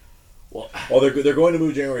 Well, they're going to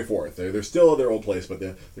move January 4th. They're still at their old place, but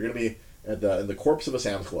they're going to be in the corpse of a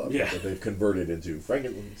Sam's Club that they've converted into Frank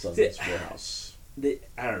and Son's warehouse. I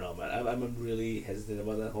don't know, man. I'm really hesitant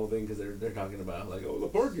about that whole thing because they're talking about like, oh, the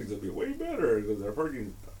parking's gonna be way better because their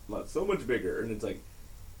parking's so much bigger, and it's like,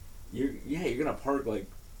 you're gonna park like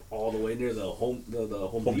all the way near the Home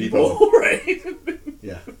Depot. Right?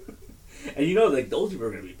 Yeah. And like those people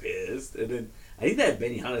are gonna be pissed, and then I think that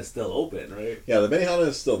Benihana is still open, right? Yeah, the Benihana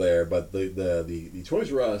is still there, but the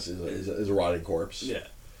Toys R Us is a rotting corpse. Yeah.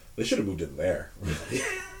 They should have moved in there.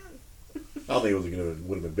 I don't think it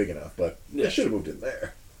would have been big enough, but they should have moved in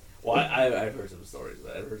there. Well, I've heard some stories.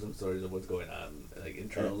 I've heard some stories of what's going on like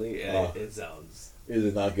internally, and it sounds. Is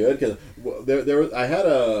it not good? Because I had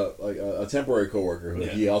a temporary coworker who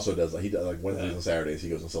he also does like Wednesdays and Saturdays he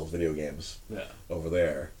goes and sells video games. Yeah. Over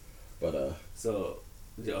there, but So,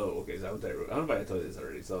 okay. So I don't know if I told you this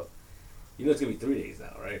already. So, it's gonna be 3 days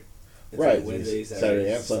now, right? It's right. Like Wednesday,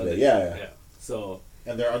 Saturday, and Sunday. Yeah. So.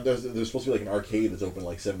 And there's supposed to be like an arcade that's open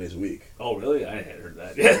like 7 days a week. Oh really? I hadn't heard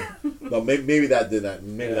that. Yeah. No, maybe that did that.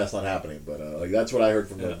 Maybe that's not happening. But like that's what I heard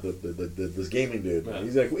from this gaming dude. Yeah.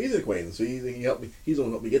 He's an acquaintance. So he helped me. He's the one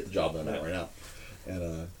who helped me get the job that I'm at right now.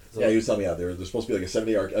 And he was telling me out there's supposed to be like a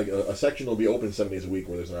 7-day a section will be open 7 days a week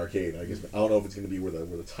where there's an arcade. I guess I don't know if it's going to be where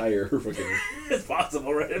the tire fucking. It's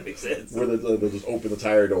possible, right? It makes sense. Where they'll just open the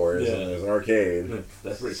tire doors and there's an arcade.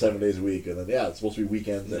 That's pretty 7 days a week, and then it's supposed to be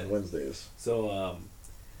weekends and Wednesdays. So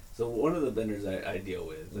one of the vendors I deal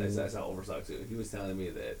with, I saw Overstock too. He was telling me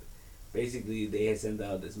that basically they had sent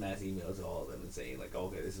out this mass email to all of them and saying like,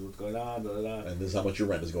 okay, this is what's going on, blah, blah, blah. And this is how much your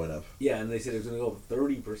rent is going up. Yeah, and they said it was going to go up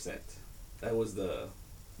 30%. That was the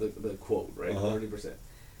quote, right? 30%.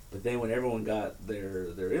 But then when everyone got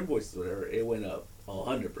their invoices, whatever, it went up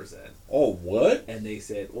 100%. Oh, what? And they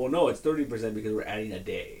said, well, no, it's 30% because we're adding a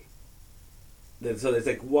day. So it's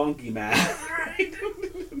like wonky math, right?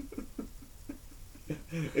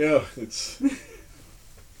 Yeah, that's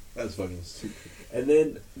fucking stupid. And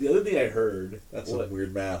then the other thing I heard, That's some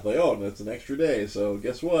weird math. Like, oh, and it's an extra day, so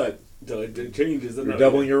guess what? So it changes. You're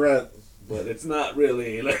doubling your rent. But it's not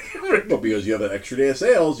really like. But because you have an extra day of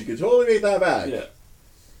sales, you can totally make that back. Yeah.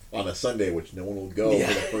 On a Sunday, which no one will go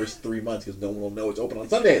for the first 3 months because no one will know it's open on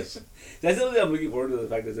Sundays. That's the only thing I'm looking forward to, the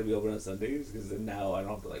fact that it's going to be open on Sundays, because then now I don't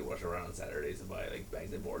have to like rush around on Saturdays and buy like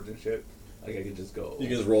bags and boards and shit. Like I can just go. You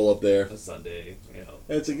can just roll up there. On Sunday, you know.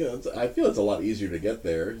 I feel it's a lot easier to get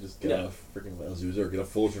there. Just get a freaking Azusa or get a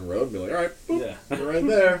Fulton Road and be like, all right, boop, you're right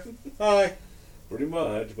there. Hi. Pretty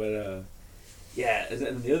much, but yeah.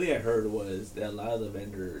 And the other thing I heard was that a lot of the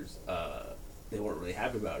vendors, they weren't really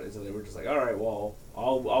happy about it, so they were just like, all right, well,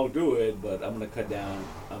 I'll do it, but I'm gonna cut down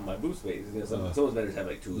on my booth space. You know, some of those vendors have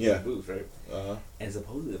like 2 or 3 booths, right? And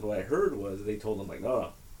supposedly, what I heard was they told them like,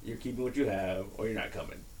 no, you're keeping what you have, or you're not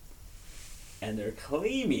coming. And they're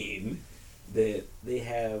claiming that they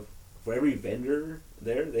have, for every vendor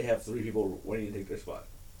there, they have 3 people waiting to take their spot.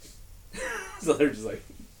 So they're just like,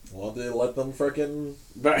 well, they let them freaking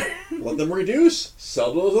let them reduce,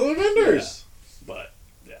 sell to those other vendors. Yeah. But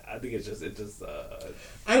yeah, I think it's just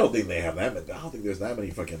I don't think they have that many. I don't think there's that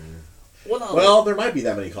many fucking. Well, there might be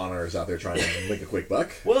that many con artists out there trying to make a quick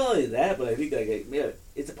buck. Well, not only that, but I think like yeah,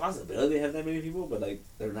 it's a possibility they have that many people, but like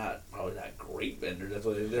they're probably not great vendors. That's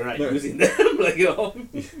why they're not using them. Like, you know.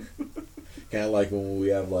 Kind of like when we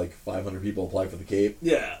have like 500 people apply for the Cape.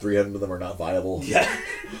 Yeah. 300 of them are not viable. Yeah.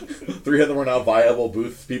 300 of them are not viable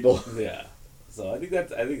booth people. Yeah. So I think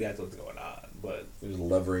that's what's going on. But there's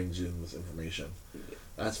leveraging this information.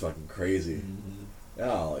 That's fucking crazy. Mm-hmm.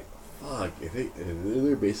 Yeah, like fuck. If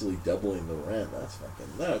they're basically doubling the rent, that's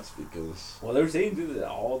fucking nuts. Because they were saying too that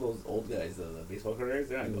all those old guys, the baseball careers,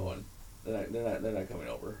 they're not going. They're not coming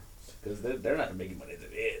over. Because they're not making money as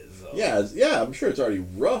it is. So. Yeah, I'm sure it's already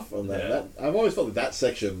rough on that. Yeah. I've always felt that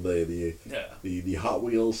section, the Hot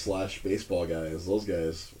Wheels / baseball guys, those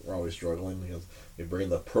guys were always struggling because they bring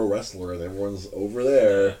the pro wrestler and everyone's over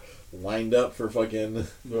there lined up for fucking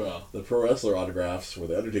the pro wrestler autographs, where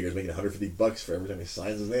the Undertaker's making $150 for every time he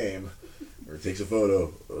signs his name or takes a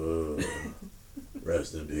photo.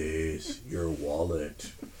 Rest in peace, your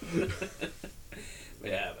wallet.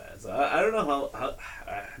 Yeah, man. So I don't know how.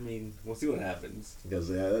 I mean, we'll see what happens. Because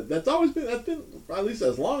that's been at least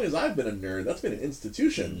as long as I've been a nerd. That's been an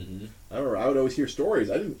institution. Mm-hmm. I remember I would always hear stories.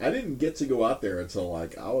 I didn't get to go out there until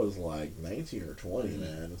like I was like 19 or 20,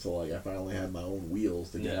 man. Until like I finally had my own wheels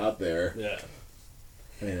to get out there. Yeah.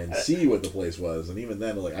 And see what the place was. And even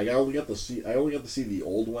then, like I only got to see the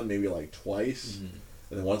old one maybe like twice. Mm-hmm.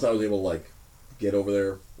 And then once I was able to like get over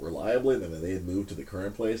there reliably, and then they had moved to the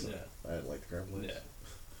current place. Yeah. I didn't like the current place. Yeah.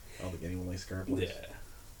 I don't think anyone likes the current place.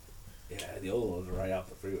 Yeah, the old one was right off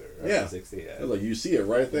the freeway. Right? Yeah. 60, yeah. Like you see it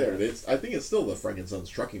right there. I think it's still the Frankenstein's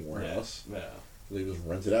trucking warehouse. Yeah. They just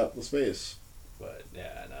rented out the space. But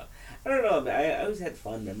yeah, no. I don't know. I always had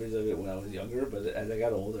fun memories of it when I was younger, but as I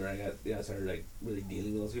got older, I started like really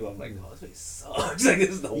dealing with those people. I'm like, oh, this place sucks. Like, this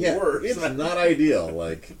is the worst. It's not ideal.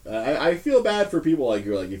 Like, I feel bad for people like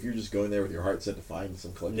you're like if you're just going there with your heart set to find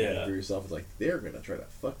some collectible for yourself. It's like they're gonna try to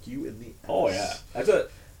fuck you in the ass. Oh yeah, I thought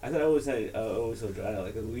I always had so dry.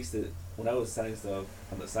 Like we used to when I was signing stuff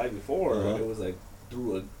on the side before, it was like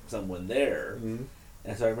through someone there. Mm-hmm.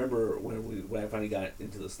 And so I remember when I finally got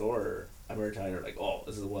into the store, I remember telling her like, "Oh,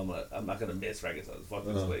 this is what I'm not gonna miss Frankenstein's. Fuck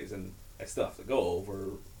this place." And I still have to go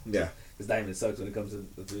for because Diamond sucks when it comes to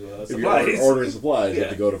supplies. If you're ordering supplies, you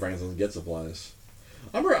have to go to Frankenstein's and get supplies.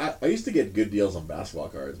 I remember I used to get good deals on basketball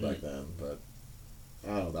cards back then, but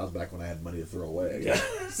I don't know. That was back when I had money to throw away. Yeah.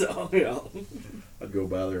 So you know, I'd go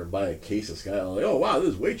by there and buy a case of Sky. I'm like, oh wow, this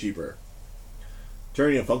is way cheaper.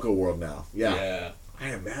 Turning in Funko World now. Yeah. I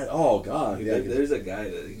am mad. Oh god. Yeah, there's a guy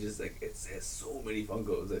that he just like has so many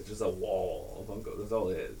Funkos. It's just a wall of Funkos. That's all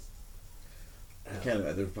it is. I can't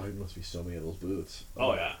imagine. There probably must be so many of those booths.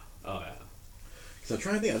 Oh yeah. So I'm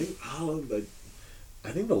trying to think. I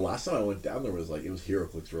think the last time I went down there was like it was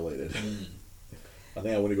HeroClix related. I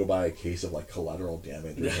think I went to go buy a case of like Collateral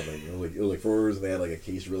Damage or something. It was like Furs, and they had like a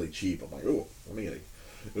case really cheap. I'm like, oh, let me get it.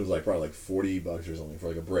 It was like probably like $40 or something for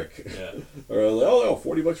like a brick. Yeah. Or like,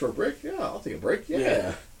 $40 for a brick? Yeah, I'll take a brick.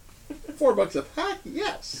 Yeah. $4 a pack?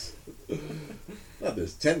 Yes. Not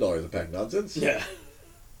this $10 a pack nonsense. Yeah.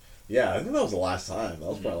 Yeah, I think that was the last time. That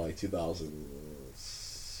was probably like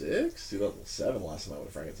 2006, 2007 last time I went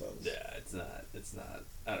to Frankenstein's. Yeah, it's not.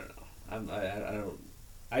 I don't know. I don't.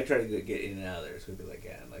 I try to get in and out of there as quickly as I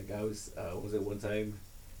can. Like I was it one time.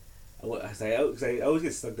 I always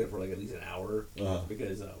get stuck there for like at least an hour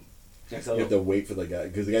because So, you have to wait for the guy,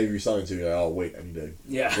 because the guy you're selling to, you're like, oh wait, I need to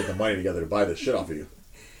get the money together to buy this shit off of you.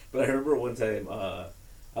 But I remember one time,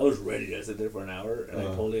 I was ready to sit there for an hour, and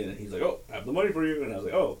I pulled in, and he's like, "Oh, I have the money for you," and I was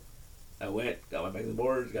like, "Oh." I went, got my bags and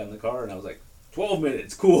boards, got in the car, and I was like, 12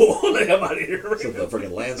 minutes, cool. Like, I'm out of here. Right So the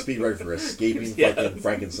freaking land speed right for escaping Yeah. fucking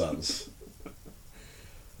Frankensons.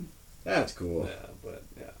 That's cool.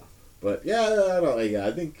 But yeah, I don't know. Yeah,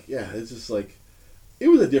 I think it's just like it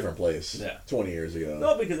was a different place. 20 years ago.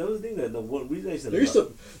 No, because that was the thing that the one reason I said there used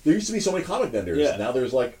to be so many comic vendors. Yeah. Now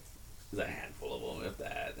there's like a handful of them, if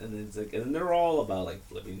that, and then it's like, and then they're all about like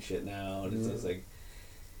flipping shit now, and it's just like,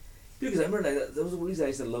 dude, because I remember that was the reason I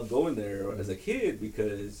used to love going there as a kid,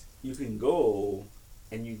 because you can go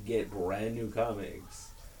and you get brand new comics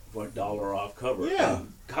for $1 off cover. Yeah.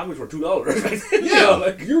 And comics were $2 back then. Yeah, You know,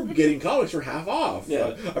 like, you're getting comics for half off. Yeah.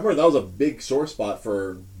 I remember that was a big sore spot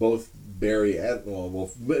for both Barry and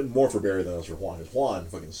well, more for Barry than it was for Juan, because Juan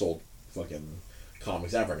fucking sold fucking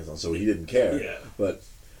comics and Frankenstein, so he didn't care. Yeah. But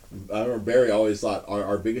I remember Barry always thought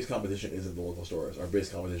our biggest competition isn't the local stores. Our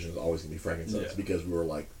biggest competition is always going to be Frankenstein's, because we were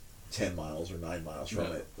like 10 miles or 9 miles from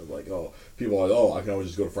it. Like, people are like, I can always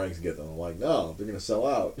just go to Frank's and get them. I'm like, no, they're going to sell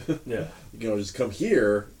out. Yeah. You can always just come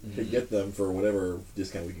here and get them for whatever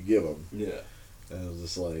discount we could give them. Yeah. And it was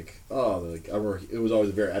just like, I remember it was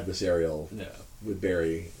always very adversarial with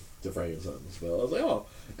Barry to Frankenstein's. But I was like,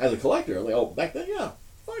 as a collector, I'm like, back then,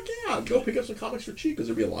 fuck yeah, go pick up some comics for cheap, because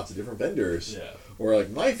there'd be lots of different vendors. Yeah. Or like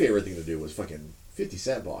my favorite thing to do was fucking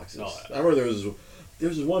 50-cent boxes. Oh, yeah. I remember there was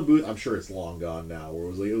this one booth. I'm sure it's long gone now. Where it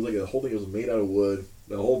was like the whole thing was made out of wood.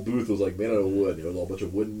 The whole booth was like made out of wood. It was all a bunch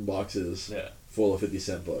of wooden boxes full of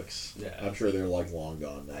 50-cent books. Yeah. I'm sure they're like long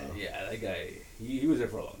gone now. Yeah, that guy, he was there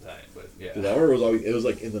for a long time, but yeah. Dude, I remember it was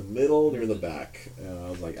like in the middle near the back, and I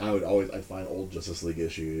was like, I'd find old Justice League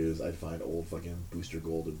issues, I'd find old fucking Booster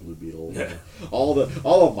Gold and Blue Beetle, all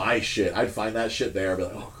of my shit, I'd find that shit there. I'd be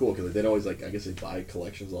like, oh cool, because they'd always like, I guess they'd buy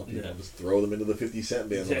collections off people and just throw them into the 50-cent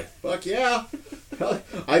bin. I'm like, fuck yeah,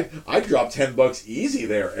 I'd drop $10 easy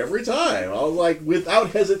there every time. I was like,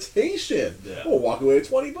 without hesitation, I'll walk away with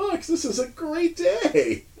 $20. This is a great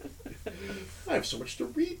day. I have so much to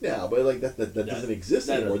read now, but like that doesn't exist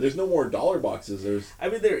anymore. There's no more dollar boxes. I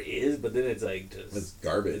mean, there is, but then it's like just it's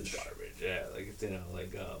garbage. It's garbage, yeah. Like it's no,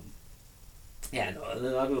 and a lot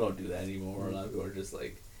of people don't do that anymore. A lot of people are just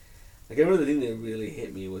like I remember the thing that really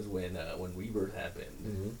hit me was when Rebirth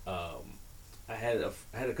happened. I had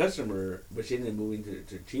a customer, but she ended up moving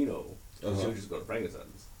to Chino, so she would just go to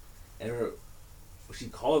Frankenstein's, and I remember she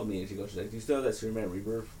called me and she's like, "Do you still have that Superman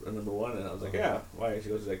Rebirth #1?" And I was like, "Yeah, why?" And she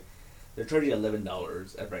goes like, "They're charging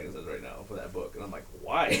 $11 at Frankenstein's right now for that book," and I'm like,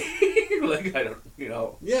 "Why?" Like I don't,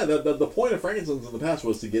 Yeah, the point of Frankenstein's in the past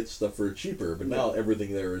was to get stuff for cheaper, but now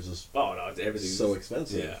everything there is just everything's so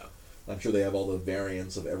expensive. Yeah, I'm sure they have all the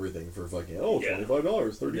variants of everything for fucking $25,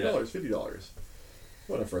 $30, $50.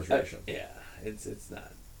 What a frustration. It's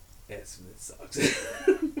not. It sucks.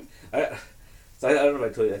 So I don't know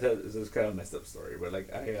if I told you. I thought it was kind of a messed up story, but like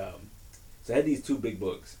so I had these 2 big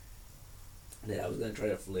books that I was gonna try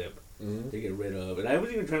to flip to get rid of, and I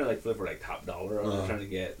wasn't even trying to like flip for like top dollar. I was trying to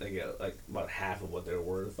get like about half of what they're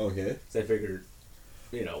worth. Okay. So I figured,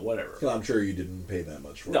 whatever. I'm sure you didn't pay that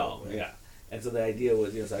much for it. No, yeah. And so the idea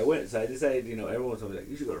was, so I went. So I decided, everyone told me like,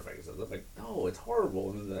 you should go to Frankenstein's. I was like, no, it's horrible.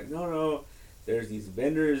 And they're like, no, there's these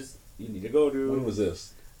vendors you need to go to. When was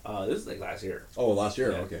this? This was like last year. Oh, last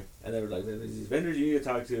year. Okay. And they were like, there's these vendors you need to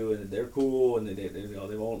talk to, and they're cool, and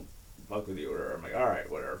they won't fuck with you or whatever. I'm like, all right,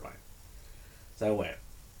 whatever, fine. So I went,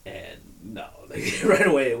 and no, like right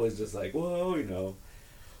away it was just like, whoa,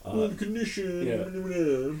 condition.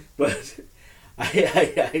 Yeah. But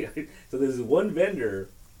I so there's one vendor,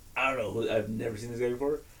 I don't know, I've never seen this guy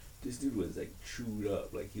before. This dude was like chewed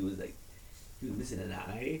up, like he was missing an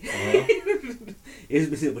eye. He was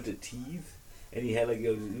missing a bunch of teeth. And he had like,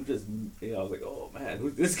 I was like, oh man,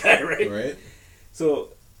 who's this guy, right? Right. So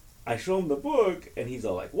I show him the book, and he's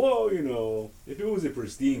all like, whoa, if it was in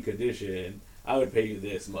pristine condition, I would pay you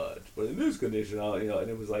this much. But in this condition, and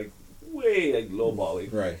it was like way like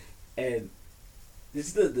lowballing. Right. And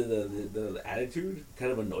this the attitude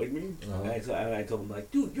kind of annoyed me. And I told him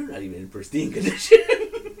like, dude, you're not even in pristine condition.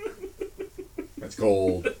 That's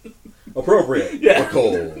cold. Appropriate. But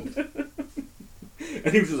cold.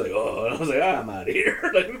 And he was just like, oh, and I was like, I'm out of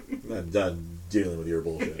here. I'm done dealing with your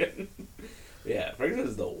bullshit. Yeah, Frankenstein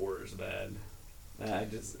is the worst, man.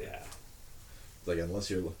 It's like, unless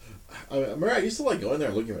you're... I remember I used to like going there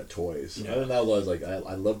and looking at toys. Yeah. And that was like,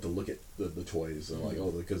 I love to look at the toys. And like,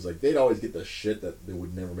 because like they'd always get the shit that they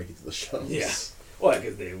would never make it to the shelves. Yeah. Well,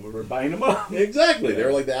 because they were buying them up. Exactly. Yeah. They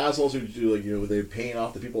were like the assholes who do like, they paying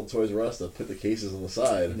off the people at Toys R Us to put the cases on the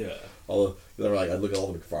side. Yeah. all the like I look at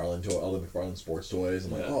all the McFarlane sports toys.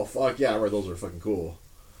 I'm like, Yeah. oh fuck yeah, right, those are fucking cool.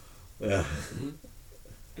 Yeah.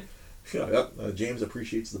 Yep. James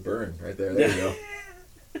appreciates the burn right there. There you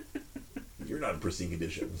go. You're not in pristine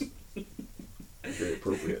conditions. Very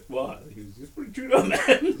appropriate. Wow, he was just pretty chewed up, man.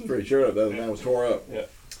 It's pretty sure that man was tore up. Yeah.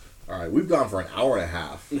 All right, we've gone for an hour and a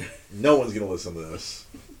half. No one's gonna listen to this.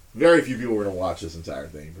 Very few people are gonna watch this entire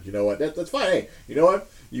thing. But you know what? That's fine. Hey, you know what?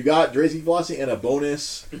 You got Dre's Geek Velocity and a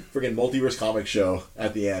bonus friggin' multiverse comic show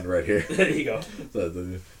at the end right here. There you go. So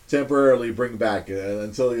the temporarily bring back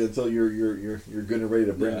until you're good and ready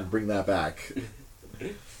to bring that back.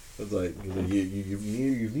 It's like you've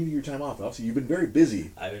needed your time off. Obviously, you've been very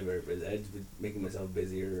busy. I've been very busy. I've been making myself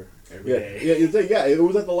busier every day. Yeah. It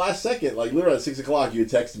was at the last second. Like literally at 6 o'clock, you had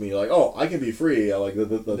texted me like, "Oh, I can be free." Like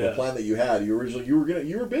the plan that you had, you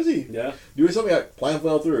were busy. Yeah. Doing something like plan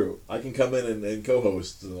fell through. I can come in and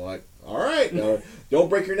co-host. And I'm like, all right, don't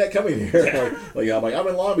break your neck coming here. I'm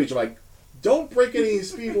in Long Beach. I'm like, don't break any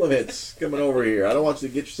speed limits coming over here. I don't want you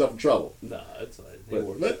to get yourself in trouble. No, it's fine.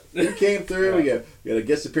 But you came through. Yeah. We got a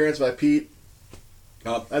guest appearance by Pete.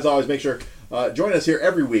 As always, make sure join us here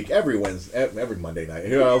every week, every Wednesday, every Monday night.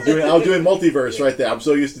 Here, I was doing multiverse right there. I'm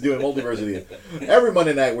so used to doing multiverse with you. Every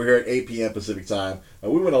Monday night we're here at 8 p.m. Pacific time.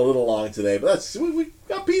 We went a little long today, but we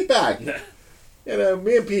got Pete back. And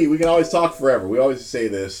me and Pete, we can always talk forever. We always say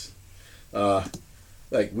this.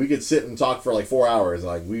 Like we could sit and talk for like 4 hours.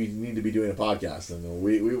 Like we need to be doing a podcast, and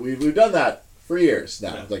we've done that for years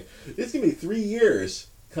now. It's like it's gonna be 3 years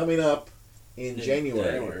coming up in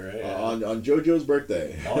January right, yeah. on JoJo's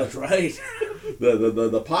birthday. Oh, that's right.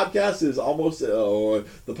 the podcast is almost the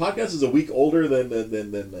podcast is a week older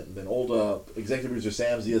than old executive producer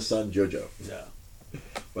Sam Zia's son JoJo. Yeah.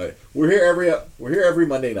 But we're here every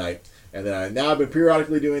Monday night, and then now I've been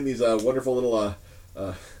periodically doing these wonderful little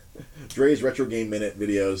Dre's Retro Game Minute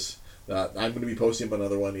videos. I'm going to be posting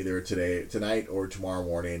another one either tonight, or tomorrow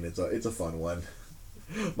morning. It's a fun one.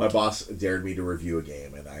 My boss dared me to review a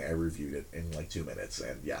game, and I reviewed it in like 2 minutes.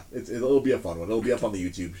 And yeah, it'll be a fun one. It'll be up on the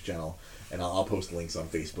YouTube channel, and I'll post links on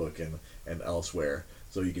Facebook and elsewhere,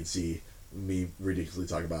 so you can see me ridiculously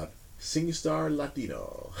talk about SingStar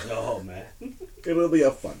Latino. Oh man, It'll be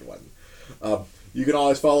a fun one. You can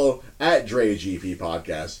always follow at Dre GP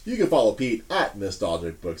Podcast. You can follow Pete at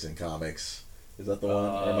Nostalgic Books and Comics. Is that the one?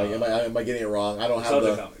 Or am I getting it wrong? I don't have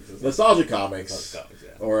the Nostalgic Comics. Yeah.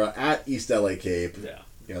 Or at East LA Cape. Yeah.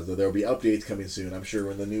 There will be updates coming soon. I'm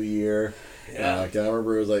sure in the new year. Yeah. I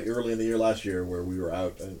remember it was like early in the year last year where we were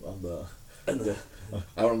out out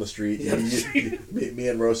on the street. Yeah, me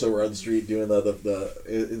and Rosa were on the street doing the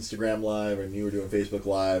Instagram live, and you were doing Facebook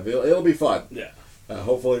live. It'll be fun. Yeah.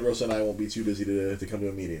 Hopefully Rosa and I won't be too busy to come to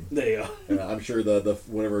a meeting. There you go. And I'm sure the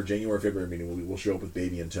whatever January February meeting we'll show up with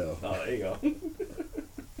baby in tow. Oh, there you go.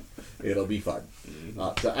 It'll be fun.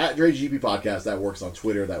 So at Dre GP Podcast, that works on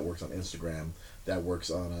Twitter, that works on Instagram, that works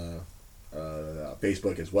on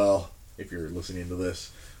Facebook as well. If you're listening to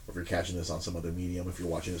this, or if you're catching this on some other medium, if you're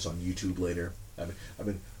watching this on YouTube later, I've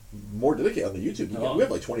been more dedicated on the YouTube. We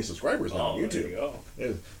have like 20 subscribers now on YouTube. There you go.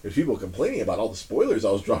 There's people complaining about all the spoilers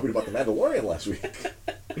I was dropping about The Mandalorian last week.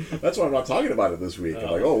 That's why I'm not talking about it this week.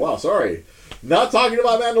 I'm like, oh wow, sorry. Not talking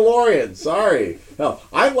about Mandalorian. Sorry. Hell,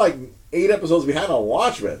 I'm like 8 episodes behind on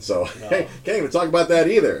Watchmen, so can't even talk about that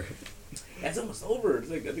either. It's almost over. It's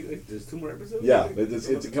like I think there's 2 more episodes. Yeah,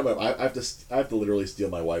 it's coming up. I have to literally steal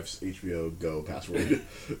my wife's HBO Go password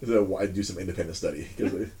so I do some independent study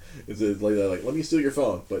because it's like let me steal your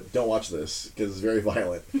phone, but don't watch this because it's very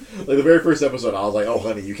violent. Like the very first episode, I was like, oh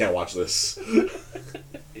honey, you can't watch this.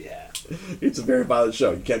 Yeah, it's a very violent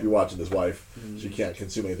show. You can't be watching this, wife. She can't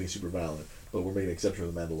consume anything super violent. But we're making an exception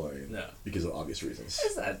for The Mandalorian because of obvious reasons.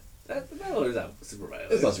 It's not. The Mandalorian's not super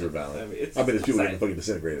violent. It's not super violent. It's people getting fucking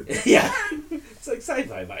disintegrated. Yeah. It's like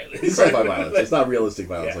sci-fi violence. It's sci-fi violence. It's not realistic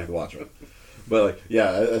violence like The Watchmen. But like,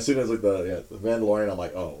 yeah, as soon as like the Mandalorian, I'm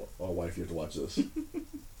like, oh, wife, you have to watch this.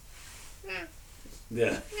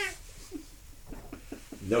 Yeah.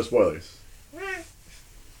 No spoilers.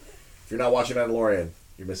 If you're not watching Mandalorian,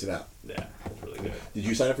 you're missing out. Yeah, that's really good. Did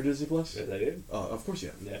you sign up for Disney Plus? Yes, I did. Oh, of course you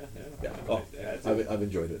have. Yeah. Oh, I've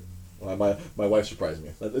enjoyed it. My wife surprised me.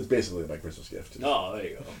 It's basically my Christmas gift. Oh, there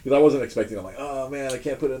you go. Because I wasn't expecting. I'm like, oh man, I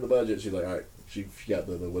can't put it in the budget. She's like, all right. She got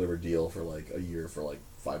the whatever deal for like a year for like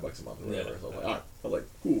 $5 a month or whatever. So I was like, all right. I was like,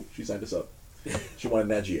 cool. She signed us up. She wanted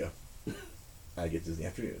Nat Geo. I get Disney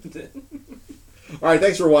Afternoon. All right.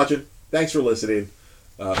 Thanks for watching. Thanks for listening.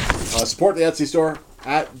 Support the Etsy store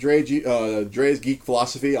at Dre's Geek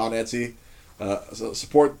Philosophy on Etsy. So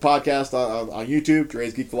support the podcast on YouTube,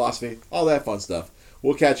 Dre's Geek Philosophy, all that fun stuff.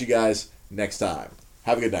 We'll catch you guys next time.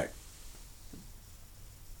 Have a good night.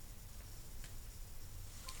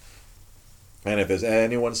 And if there's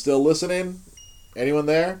anyone still listening, anyone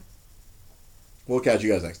there, we'll catch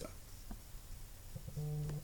you guys next time.